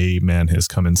time a man has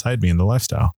come inside me in the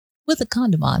lifestyle. With a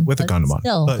condom on. With a condom on.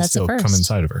 Still, but that's still the first. come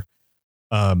inside of her.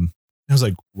 I was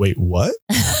like, wait, what?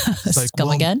 It's like, come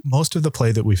again? Most of the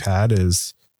play that we've had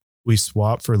is we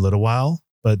swap for a little while,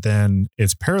 but then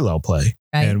it's parallel play.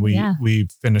 Right. And we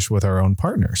finish with our own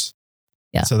partners.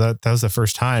 Yeah. So that was the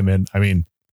first time. And I mean,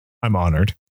 I'm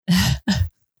honored.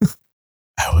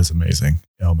 That was amazing.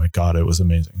 Oh my God, it was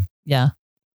amazing. Yeah.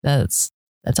 That's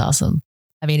awesome.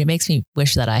 I mean, it makes me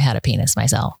wish that I had a penis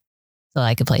myself so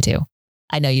I could play too.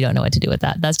 I know you don't know what to do with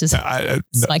that. That's just my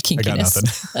kinkiness. I got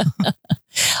nothing.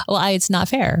 Well, it's not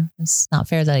fair. It's not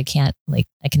fair that I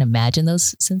can imagine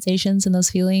those sensations and those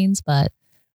feelings, but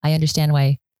I understand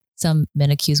why some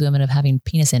men accuse women of having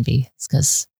penis envy. It's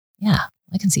because, yeah,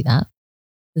 I can see that.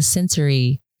 The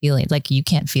sensory feeling, like you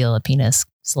can't feel a penis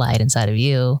slide inside of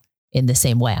you in the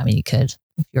same way. I mean, you could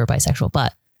if you're bisexual,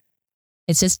 but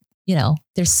it's just,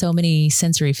 there's so many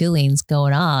sensory feelings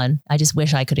going on. I just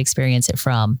wish I could experience it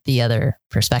from the other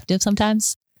perspective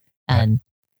sometimes. And,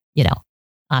 I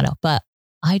don't know, but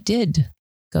I did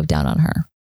go down on her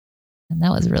and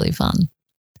that was really fun.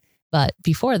 But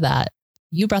before that,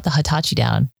 you brought the Hitachi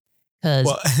down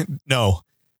because no,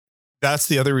 that's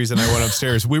the other reason I went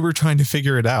upstairs. We were trying to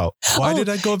figure it out. Why did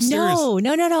I go upstairs? No.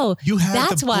 You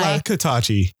had the black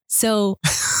Hitachi. So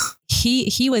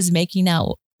he was making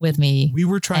out with me. We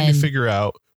were trying to figure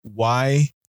out why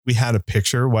we had a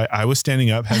picture, why I was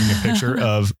standing up having a picture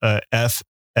of a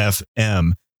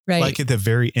FFM, right, like at the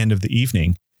very end of the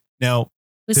evening. Now,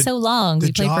 it was so long.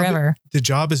 We played forever. The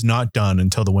job is not done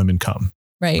until the women come.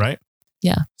 Right?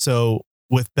 Yeah. So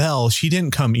with Belle, she didn't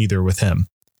come either with him.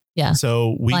 Yeah.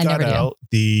 So we got out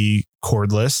the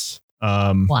cordless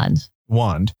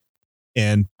wand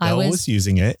and Belle was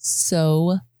using it.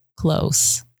 So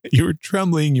close. You were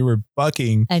trembling. You were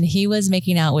bucking. And he was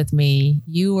making out with me.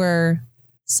 You were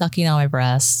sucking on my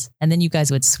breasts. And then you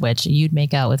guys would switch. You'd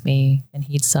make out with me and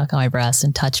he'd suck on my breasts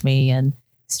and touch me and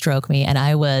stroke me. And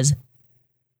I was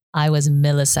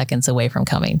milliseconds away from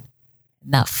coming.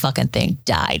 And that fucking thing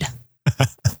died.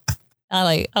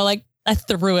 I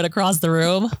threw it across the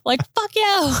room. Like, fuck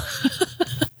you.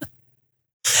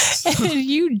 And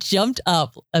you jumped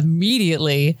up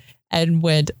immediately and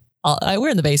went, we're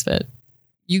in the basement.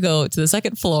 You go to the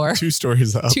second floor. 2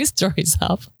 stories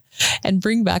up. And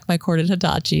bring back my corded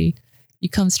Hitachi. You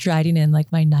come striding in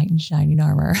like my knight in shining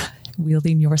armor,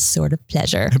 wielding your sword of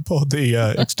pleasure. I pulled the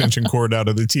extension cord out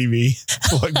of the TV,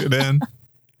 plugged it in.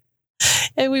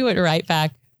 And we went right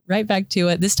back to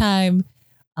it. This time,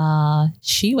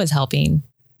 she was helping,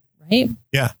 right?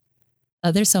 Yeah.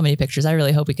 There's so many pictures. I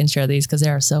really hope we can share these because they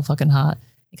are so fucking hot.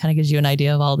 It kind of gives you an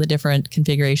idea of all the different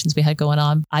configurations we had going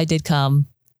on. I did come.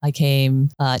 I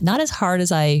came not as hard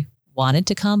as I wanted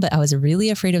to come, but I was really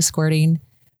afraid of squirting.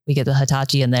 We get the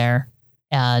Hitachi in there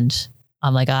and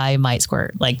I'm like, I might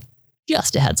squirt, like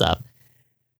just a heads up.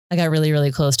 I got really,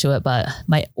 really close to it, but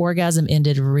my orgasm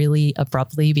ended really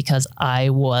abruptly because I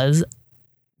was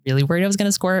really worried I was going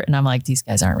to squirt. And I'm like, these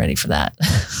guys aren't ready for that.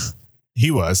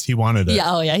 He wanted it.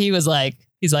 Yeah. Oh yeah. He's like,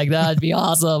 that'd be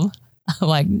awesome. I'm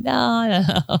like, no,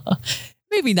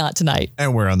 maybe not tonight.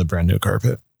 And we're on the brand new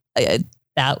carpet.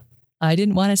 I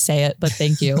didn't want to say it, but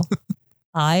thank you.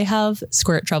 I have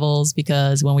squirt troubles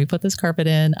because when we put this carpet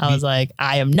in, I was like,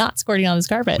 I am not squirting on this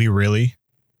carpet. We really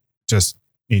just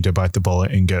need to bite the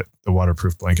bullet and get the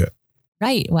waterproof blanket.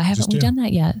 Right. Why haven't we done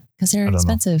that yet? Because they're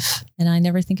expensive and I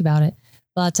never think about it.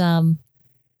 But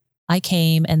I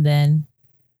came and then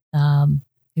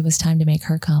it was time to make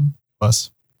her come.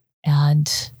 Us. And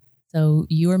so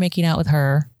you were making out with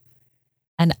her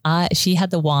and she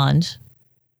had the wand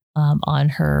on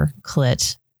her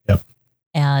clit. Yep.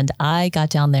 And I got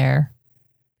down there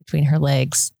between her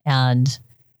legs and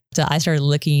so I started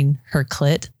licking her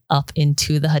clit up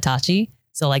into the Hitachi.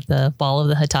 So like the ball of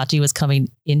the Hitachi was coming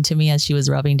into me as she was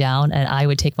rubbing down and I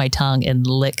would take my tongue and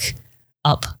lick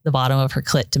up the bottom of her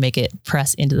clit to make it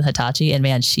press into the Hitachi. And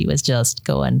man, she was just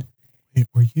going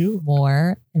were you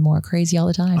more and more crazy all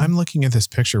the time. I'm looking at this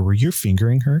picture. Were you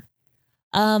fingering her?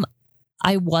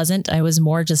 I wasn't. I was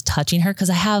more just touching her because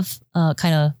I have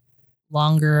kind of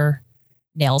longer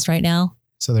nails right now.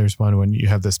 So there's one when you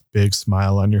have this big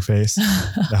smile on your face,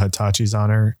 the Hitachi's on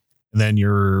her, and then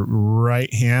your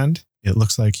right hand, it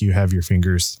looks like you have your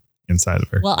fingers inside of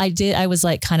her. Well, I was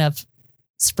like kind of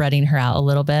spreading her out a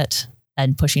little bit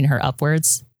and pushing her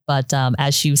upwards. But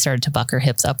as she started to buck her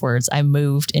hips upwards, I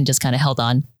moved and just kind of held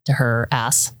on to her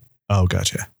ass. Oh,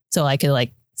 gotcha. So I could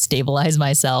like stabilize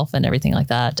myself and everything like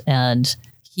that. And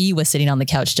he was sitting on the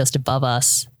couch just above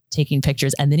us taking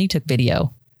pictures. And then he took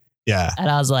video. Yeah. And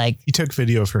I was like, he took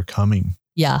video of her coming.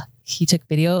 Yeah. He took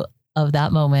video of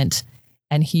that moment.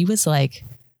 And he was like,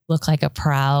 looked like a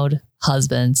proud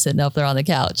husband sitting up there on the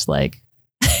couch. Like,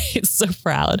 he's so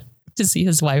proud to see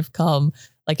his wife come,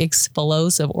 like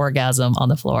explosive orgasm on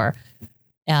the floor.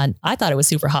 And I thought it was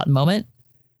super hot in the moment.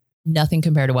 Nothing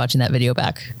compared to watching that video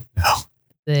back.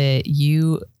 No.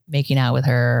 You making out with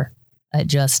her,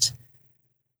 just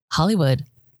Hollywood.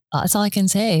 That's all I can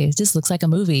say. It just looks like a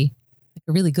movie.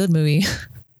 A really good movie.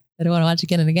 I don't want to watch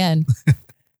again and again.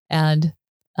 And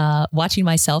watching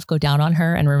myself go down on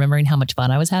her and remembering how much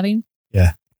fun I was having.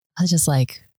 Yeah. I was just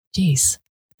like, geez,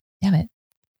 damn it.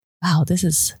 Wow,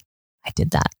 I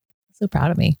did that. So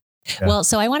proud of me. Yeah. Well,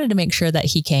 so I wanted to make sure that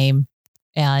he came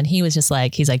and he's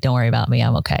like, don't worry about me.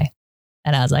 I'm okay.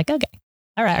 And I was like, okay.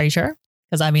 All right. Are you sure?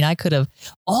 Because I mean, I could have,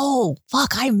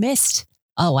 I missed.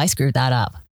 Oh, I screwed that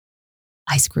up.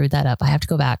 I have to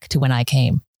go back to when I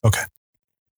came. Okay.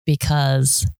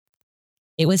 Because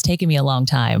it was taking me a long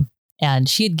time and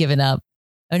she had given up.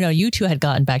 Oh no, you two had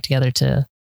gotten back together to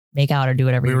make out or do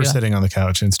whatever we were sitting on the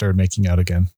couch and started making out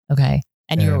again. Okay.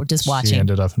 And you were just watching. She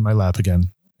ended up in my lap again.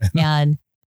 And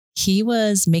he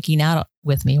was making out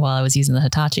with me while I was using the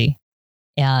Hitachi.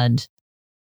 And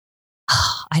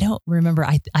I don't remember.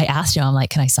 I asked him, I'm like,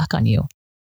 can I suck on you?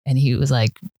 And he was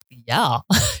like, yeah,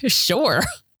 sure.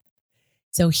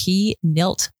 So he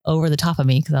knelt over the top of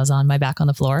me because I was on my back on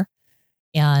the floor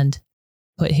and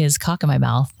put his cock in my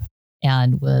mouth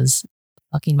and was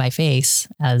fucking my face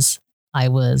as I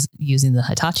was using the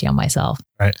Hitachi on myself.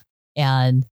 Right.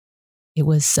 And it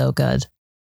was so good.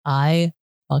 I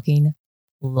fucking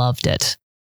loved it.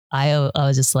 I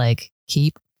was just like,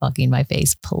 keep fucking my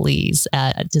face, please.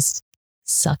 Just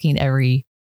sucking every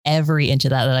inch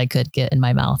of that I could get in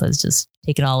my mouth. I was just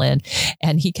taking it all in.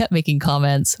 And he kept making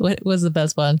comments. What was the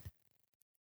best one?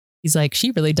 He's like,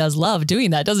 she really does love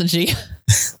doing that, doesn't she?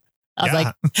 I was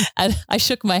like, I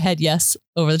shook my head yes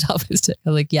over the top of his dick. I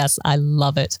was like, yes, I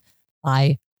love it.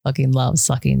 I fucking love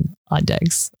sucking on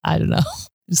dicks. I don't know.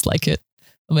 Just like it.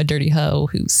 I'm a dirty hoe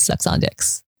who sucks on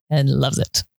dicks and loves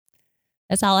it.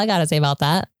 That's all I got to say about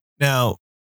that. Now,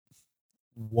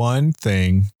 one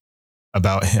thing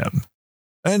about him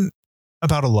and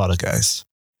about a lot of guys,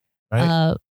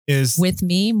 right? Is with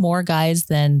me more guys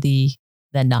than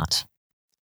not.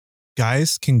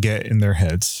 Guys can get in their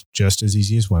heads just as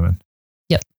easy as women.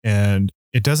 Yep. And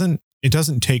it doesn't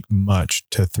take much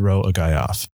to throw a guy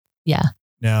off. Yeah.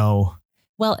 Now,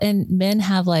 well, and men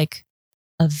have like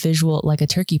a visual, like a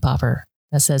turkey popper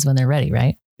that says when they're ready,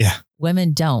 right? Yeah.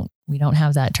 Women don't. We don't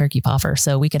have that turkey popper.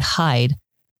 So we could hide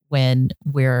when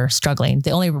we're struggling.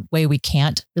 The only way we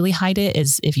can't really hide it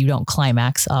is if you don't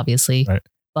climax, obviously. Right.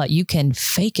 But you can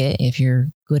fake it if you're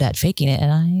good at faking it.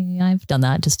 And I've done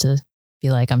that just to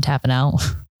feel like I'm tapping out.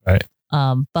 Right.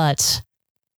 But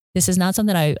this is not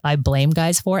something I blame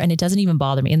guys for. And it doesn't even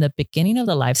bother me. In the beginning of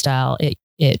the lifestyle,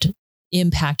 it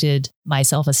impacted my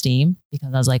self-esteem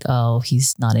because I was like, oh,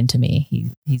 he's not into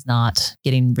me. He's not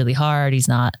getting really hard.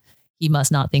 He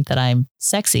must not think that I'm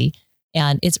sexy.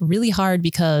 And it's really hard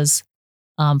because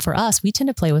for us, we tend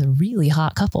to play with really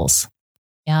hot couples.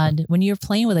 And when you're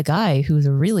playing with a guy who's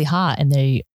really hot and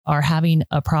they are having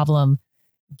a problem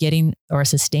getting or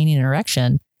sustaining an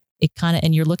erection,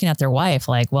 and you're looking at their wife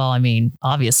like, well, I mean,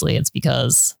 obviously it's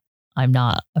because I'm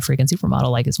not a freaking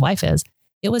supermodel like his wife is.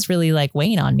 It was really like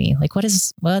weighing on me. Like,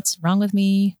 what's wrong with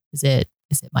me? Is it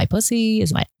my pussy?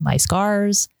 Is my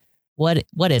scars? What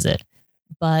is it?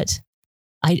 But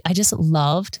I just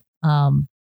loved,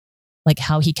 like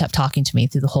how he kept talking to me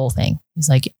through the whole thing. He's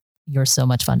like, you're so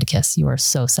much fun to kiss. You are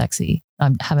so sexy.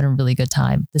 I'm having a really good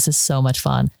time. This is so much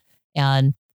fun.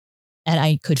 And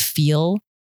I could feel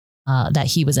that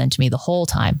he was into me the whole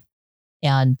time.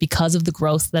 And because of the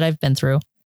growth that I've been through,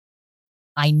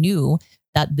 I knew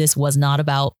that this was not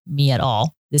about me at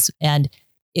all. And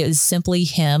it was simply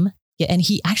him. And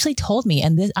he actually told me,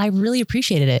 and I really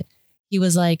appreciated it. He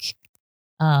was like,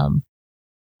 I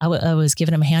was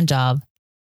giving him a hand job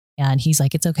and he's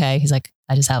like, it's okay. He's like,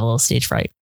 I just have a little stage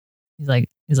fright. He's like,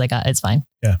 it's fine.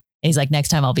 Yeah. And he's like, next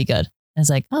time I'll be good. And it's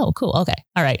like, oh, cool. Okay.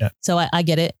 All right. Yeah. So I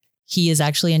get it. He is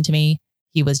actually into me.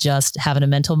 He was just having a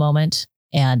mental moment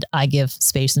and I give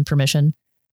space and permission.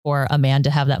 for a man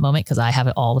to have that moment because I have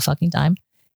it all the fucking time.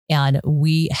 And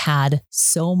we had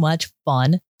so much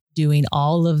fun doing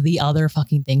all of the other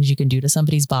fucking things you can do to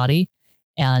somebody's body.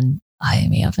 And I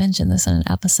may have mentioned this in an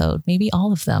episode, maybe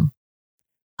all of them.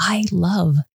 I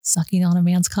love sucking on a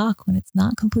man's cock when it's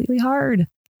not completely hard.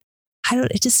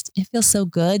 It feels so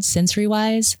good sensory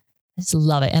wise. I just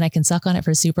love it. And I can suck on it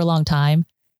for a super long time.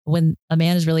 When a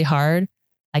man is really hard,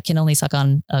 I can only suck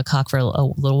on a cock for a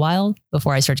little while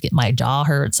before I start to get my jaw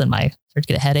hurts and start to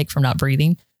get a headache from not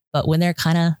breathing. But when they're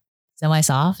kind of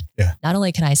semi-soft, not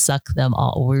only can I suck them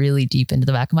all really deep into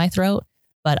the back of my throat,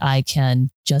 but I can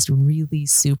just really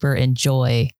super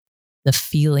enjoy the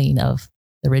feeling of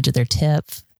the ridge of their tip,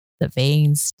 the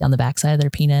veins down the backside of their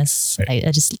penis. Right.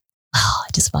 I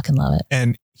just fucking love it.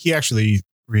 And he actually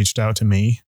reached out to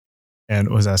me and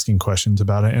was asking questions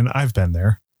about it. And I've been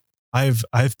there. I've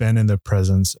been in the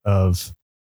presence of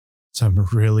some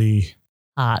really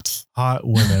hot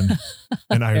women,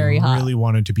 and I really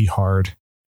wanted to be hard.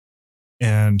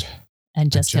 And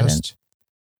just couldn't.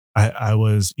 I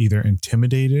was either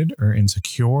intimidated or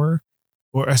insecure,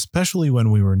 or especially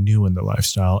when we were new in the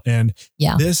lifestyle. And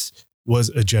this was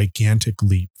a gigantic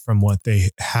leap from what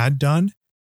they had done.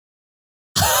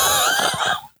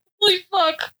 Holy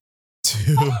fuck.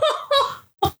 To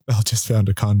I just found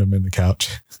a condom in the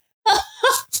couch.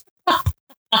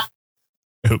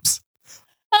 Oops.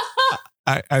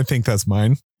 I think that's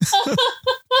mine. What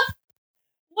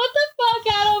the fuck,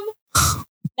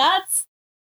 Adam?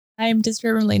 I'm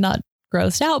disturbingly not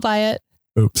grossed out by it.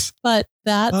 Oops. But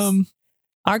that's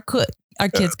our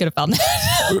kids could have found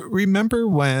that. Remember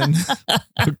when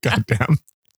oh, goddamn.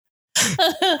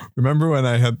 Remember when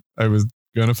I was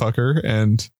gonna fuck her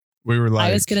and we were like,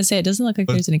 I was gonna say it doesn't look like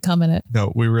there's any cum in it.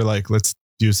 No, we were like, let's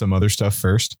do some other stuff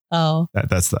first. Oh.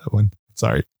 That's that one.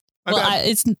 Sorry.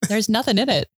 There's nothing in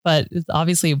it, but it's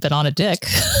obviously been on a dick.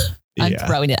 I'm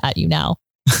throwing it at you now.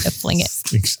 I fling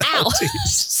it. Ow.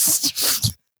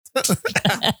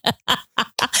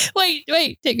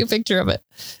 Wait, take a picture of it.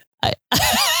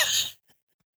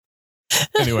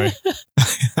 Anyway,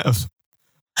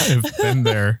 I've been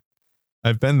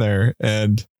there.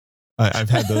 And I've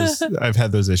had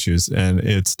those issues, and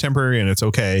it's temporary and it's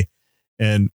okay.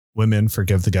 And women,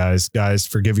 forgive the guys. Guys,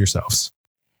 forgive yourselves.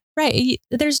 Right.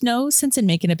 There's no sense in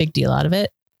making a big deal out of it.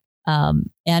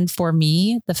 And for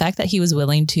me, the fact that he was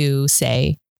willing to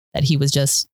say that he was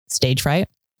just stage fright,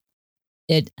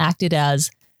 it acted as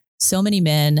so many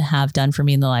men have done for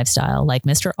me in the lifestyle, like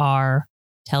Mr. R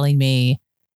telling me,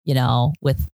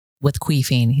 with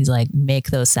queefing, he's like, make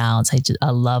those sounds. I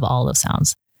love all those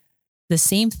sounds. The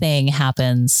same thing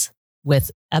happens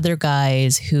with other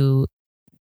guys who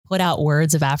put out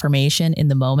words of affirmation in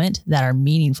the moment that are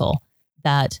meaningful,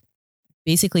 that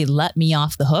basically let me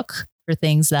off the hook for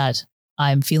things that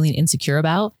I'm feeling insecure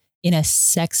about in a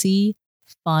sexy,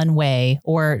 fun way,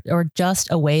 or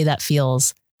just a way that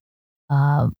feels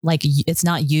like it's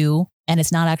not you and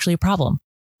it's not actually a problem.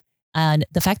 And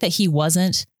the fact that he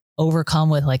wasn't overcome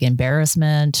with like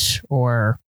embarrassment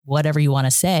or whatever you want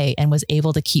to say and was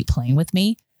able to keep playing with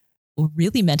me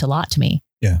really meant a lot to me.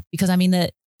 Yeah. Because I mean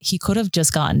that he could have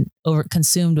just gotten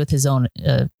consumed with his own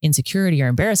insecurity or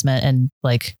embarrassment and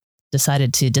like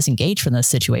decided to disengage from this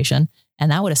situation.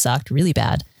 And that would have sucked really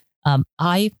bad.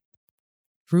 I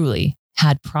truly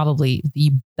had probably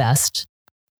the best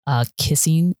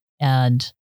kissing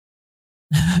and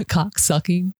cock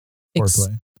sucking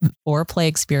foreplay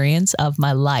experience of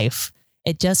my life.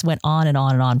 It just went on and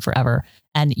on and on forever.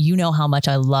 And you know how much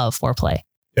I love foreplay.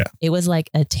 Yeah. It was like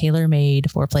a tailor-made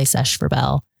foreplay sesh for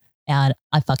Belle. And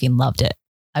I fucking loved it.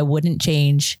 I wouldn't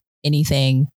change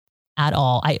anything at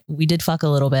all. We did fuck a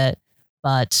little bit,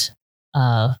 but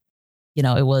it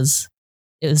was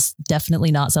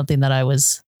definitely not something that I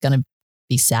was going to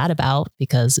be sad about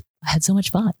because I had so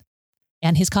much fun.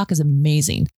 And his cock is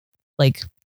amazing. Like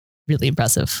really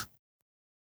impressive.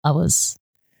 I was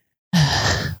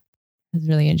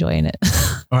really enjoying it.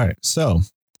 All right. So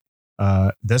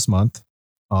this month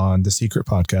on The Secret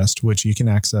Podcast, which you can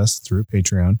access through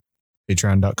Patreon,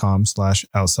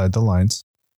 patreon.com/outside the lines,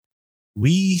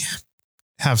 we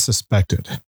have suspected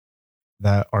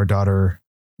that our daughter,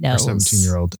 our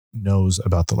 17-year-old, knows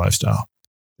about the lifestyle.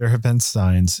 There have been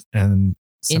signs and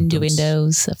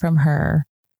innuendos from her.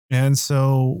 And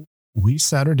so we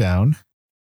sat her down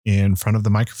in front of the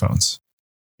microphones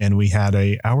and we had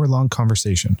an hour-long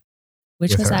conversation.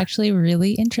 Which was actually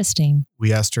really interesting.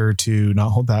 We asked her to not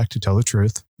hold back, to tell the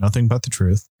truth, nothing but the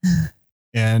truth.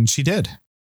 And she did.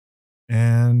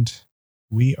 And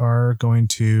we are going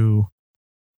to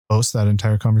post that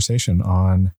entire conversation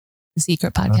on The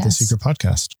Secret Podcast. Not the Secret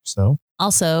Podcast. So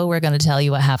also, we're going to tell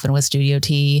you what happened with Studio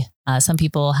T. Some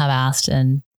people have asked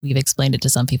and we've explained it to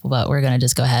some people, but we're going to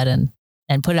just go ahead and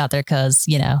put it out there because,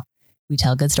 we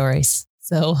tell good stories.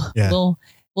 So we'll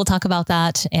talk about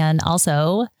that. And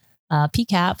also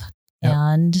PCAP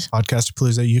and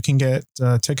Podcastapalooza. You can get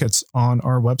tickets on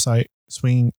our website,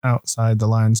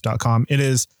 swingoutsidethelines.com. It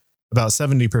is about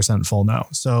 70% full now.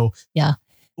 So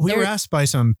we were asked by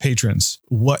some patrons,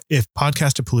 what if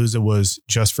Podcastapalooza was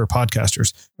just for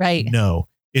podcasters? Right. No,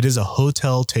 it is a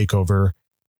hotel takeover.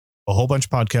 A whole bunch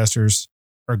of podcasters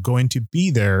are going to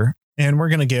be there, and we're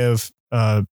going to give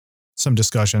some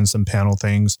discussion, some panel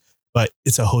things, but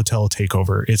it's a hotel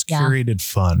takeover. It's curated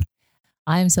fun.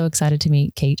 I'm so excited to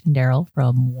meet Kate and Daryl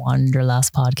from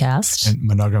Wanderlust Podcast. And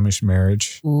Monogamish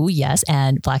Marriage. Ooh, yes.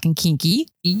 And Black and Kinky.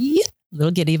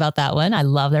 Little giddy about that one. I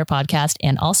love their podcast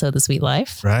and also The Sweet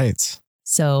Life. Right.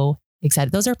 So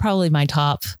excited. Those are probably my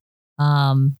top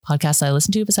podcasts I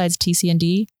listen to besides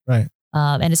TC&D. Right.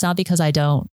 And it's not because I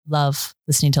don't love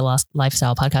listening to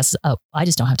lifestyle podcasts. Oh, I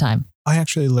just don't have time. I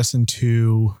actually listened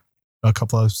to a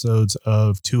couple episodes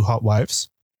of Two Hot Wives.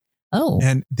 Oh.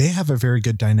 And they have a very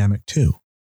good dynamic too.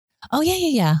 Oh,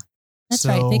 yeah. That's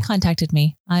right. They contacted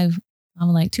me. I'm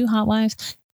like, Two Hot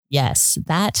Wives. Yes,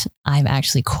 that I'm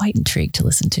actually quite intrigued to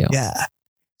listen to. Yeah.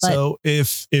 But, so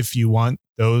if you want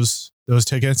those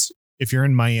tickets, if you're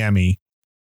in Miami,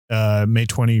 May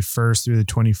 21st through the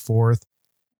 24th,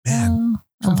 man,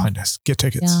 come find us. Get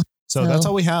tickets. Yeah. So that's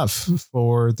all we have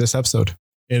for this episode.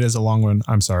 It is a long one.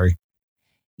 I'm sorry.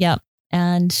 Yeah.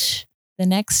 And the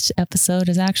next episode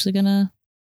is actually going to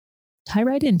tie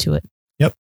right into it.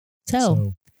 Yep. So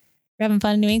you're having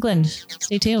fun in New England.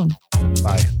 Stay tuned.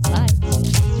 Bye. Bye.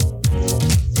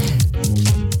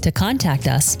 To contact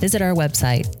us, visit our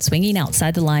website,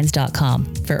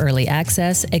 swingingoutsidethelines.com. For early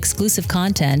access, exclusive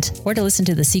content, or to listen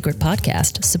to The Secret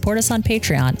Podcast, support us on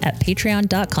Patreon at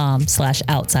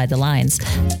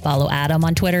patreon.com/outsidethelines. Follow Adam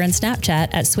on Twitter and Snapchat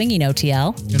at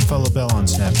swingingotl. And follow Belle on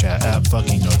Snapchat at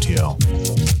fuckingotl.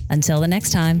 Until the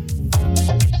next time.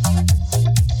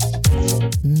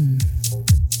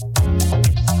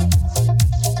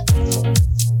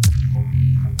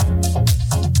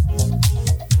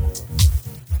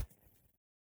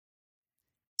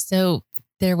 So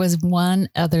there was one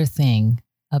other thing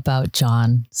about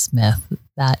John Smith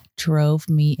that drove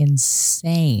me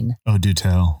insane. Oh, do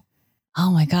tell.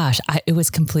 Oh my gosh. It was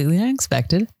completely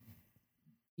unexpected.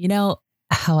 You know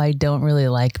how I don't really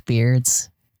like beards,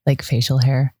 like facial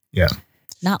hair? Yeah.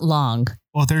 Not long.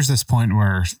 Well, there's this point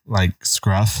where like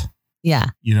scruff. Yeah.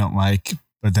 You don't like,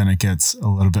 but then it gets a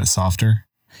little bit softer.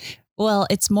 Well,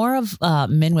 it's more of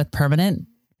men with permanent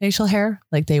facial hair,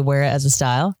 like they wear it as a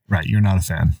style. Right. You're not a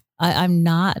fan. I'm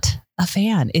not a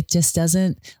fan. It just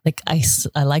doesn't like, I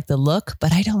like the look,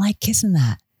 but I don't like kissing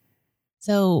that.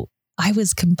 So I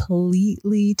was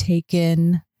completely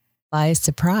taken by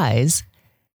surprise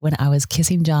when I was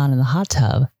kissing John in the hot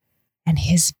tub and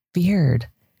his beard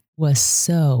was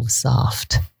so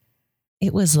soft.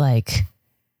 It was like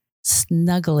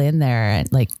snuggle in there and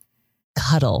like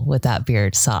cuddle with that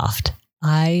beard soft.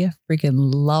 I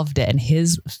freaking loved it. And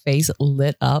his face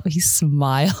lit up. He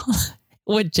smiled.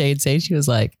 What Jade said, she was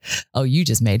like, oh, you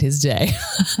just made his day.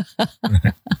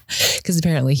 Because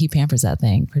apparently he pampers that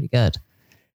thing pretty good.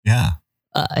 Yeah.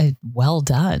 Well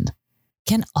done.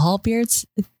 Can all beards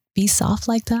be soft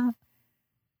like that?